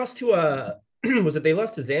lost to they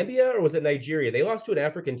lost to Zambia, or was it Nigeria? They lost to an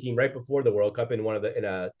African team right before the World Cup in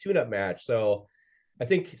a tune-up match. So I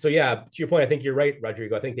think to your point, I think you're right,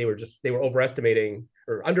 Rodrigo. I think they were overestimating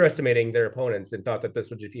or underestimating their opponents and thought that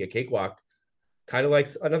this would just be a cakewalk, kind of like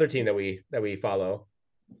another team that we follow.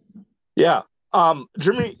 Yeah.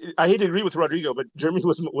 Germany, I hate to agree with Rodrigo, but Germany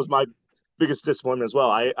was my biggest disappointment as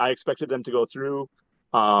well. I expected them to go through,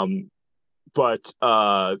 but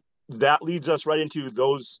that leads us right into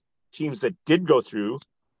those teams that did go through.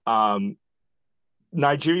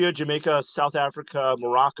 Nigeria, Jamaica, South Africa,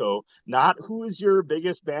 Morocco. Not who is your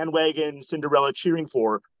biggest bandwagon Cinderella cheering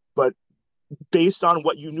for, but based on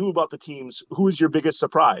what you knew about the teams, who is your biggest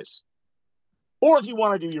surprise? Or if you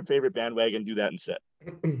want to do your favorite bandwagon, do that instead.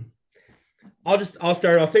 I'll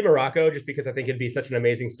start. I'll say Morocco just because I think it'd be such an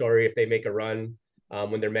amazing story if they make a run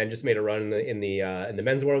when their men just made a run in the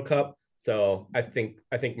men's World Cup. So I think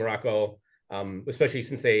Morocco, especially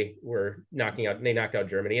since they knocked out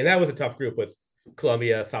Germany, and that was a tough group with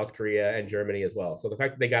Colombia, South Korea, and Germany as well. So the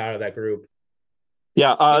fact that they got out of that group.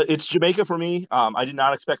 Yeah, it's Jamaica for me. I did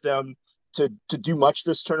not expect them to do much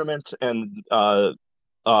this tournament, and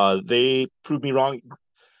they proved me wrong.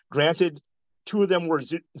 Granted, 2 of them were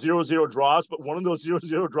 0-0 draws, but one of those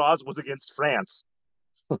 0-0 draws was against France.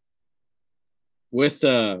 with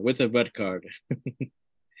a red card.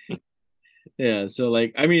 Yeah, so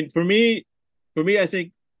like I mean, for me, I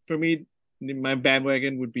think my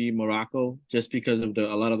bandwagon would be Morocco, just because of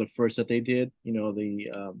a lot of the first that they did. You know,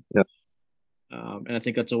 and I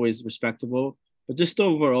think that's always respectable. But just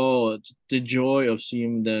overall, the joy of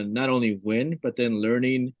seeing them not only win, but then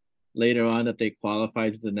learning later on that they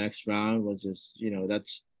qualified to the next round was just, you know,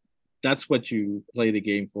 that's what you play the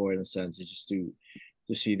game for, in a sense, is just to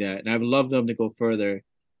see that. And I would love them to go further,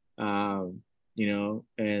 you know,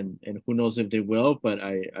 and who knows if they will. But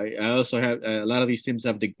I also have a lot of these teams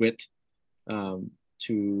have the grit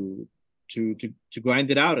to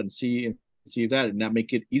grind it out and see that, and not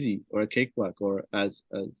make it easy or a cakewalk, or as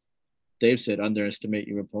Dave said, underestimate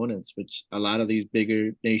your opponents, which a lot of these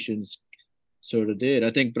bigger nations sort of did.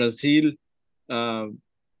 I think Brazil,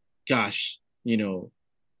 gosh, you know,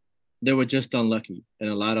 they were just unlucky in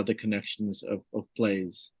a lot of the connections of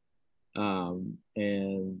plays. And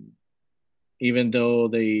even though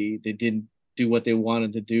they didn't do what they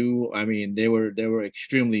wanted to do, I mean, they were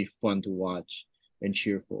extremely fun to watch and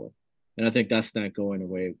cheer for. And I think that's not going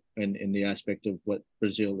away in the aspect of what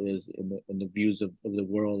Brazil is in the views of the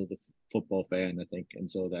world of the football fan, I think.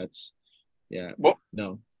 And so that's, yeah. Well,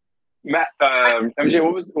 no. Matt, MJ,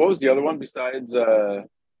 what was the other one besides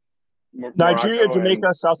Nigeria,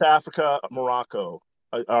 Jamaica, South Africa, Morocco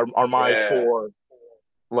are my 4.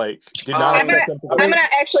 Like, did not expect them to go.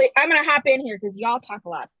 I'm gonna hop in here because y'all talk a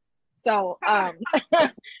lot. So love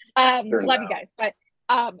you guys. But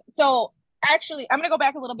so actually I'm gonna go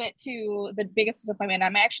back a little bit to the biggest disappointment.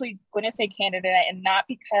 I'm actually gonna say Canada, and not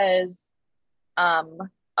because of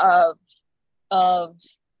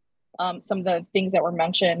some of the things that were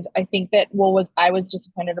mentioned. I think that I was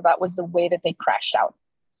disappointed about was the way that they crashed out.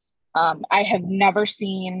 I have never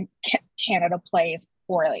seen Canada play as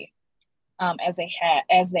poorly as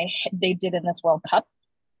they did in this World Cup.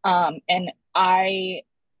 And I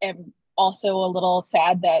am also a little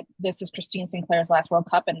sad that this is Christine Sinclair's last World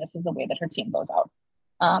Cup, and this is the way that her team goes out.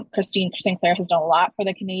 Christine Sinclair has done a lot for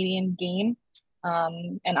the Canadian game.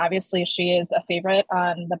 And obviously she is a favorite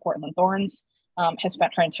on the Portland Thorns, has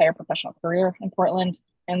spent her entire professional career in Portland.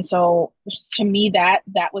 And so to me, that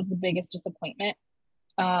was the biggest disappointment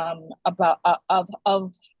about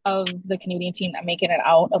of the Canadian team not making it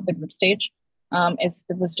out of the group stage. It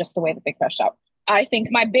was just the way that they crashed out. I think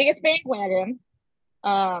my biggest bandwagon,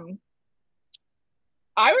 I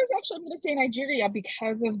was actually going to say Nigeria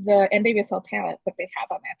because of the NWSL talent that they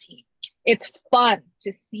have on that team. It's fun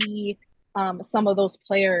to see some of those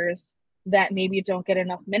players that maybe don't get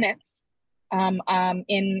enough minutes on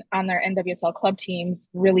their NWSL club teams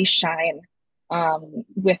really shine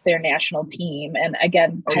with their national team. And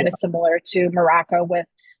again, kind of similar to Morocco with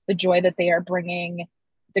the joy that they are bringing,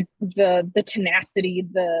 the tenacity,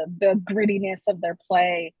 the grittiness of their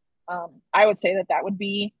play. I would say that would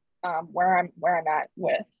be where I'm at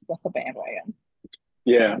with the bandwagon.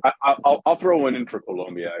 Yeah, I'll throw one in for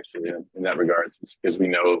Colombia actually in that regards, because we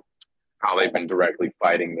know how they've been directly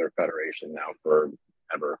fighting their federation now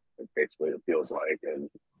forever. Basically, it feels like,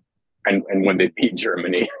 and when they beat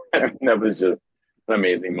Germany, that was just an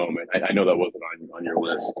amazing moment. I know that wasn't on your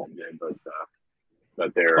list,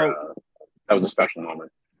 but that was a special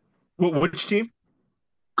moment. Which team?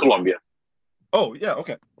 Colombia. Oh yeah,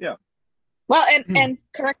 okay, yeah. Well, and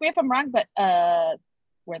correct me if I'm wrong, but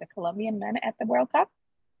were the Colombian men at the World Cup?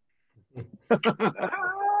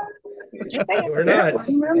 Just saying. We're not.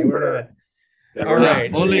 We're not. All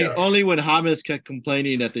right. Only when James kept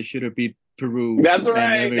complaining that they should have beat Peru. That's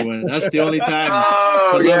right. And everyone. That's the only time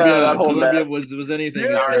Colombia was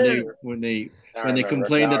anything, when they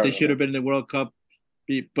complained that they should have been in the World Cup.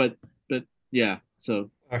 But yeah, so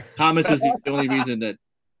James is the only reason that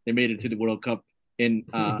they made it to the World Cup in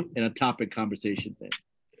a topic conversation thing.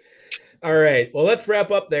 All right. Well, let's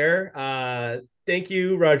wrap up there. Thank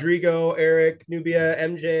you, Rodrigo, Eric, Nubia,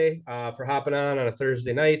 MJ, for hopping on a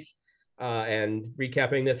Thursday night and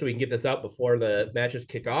recapping this so we can get this up before the matches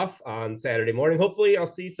kick off on Saturday morning. Hopefully, I'll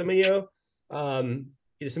see some of you,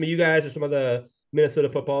 either some of you guys or some of the Minnesota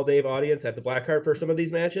Football Dave audience at the Blackheart for some of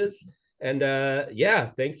these matches. And yeah,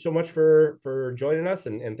 thanks so much for joining us,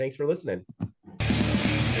 and thanks for listening.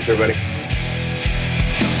 Thanks, everybody.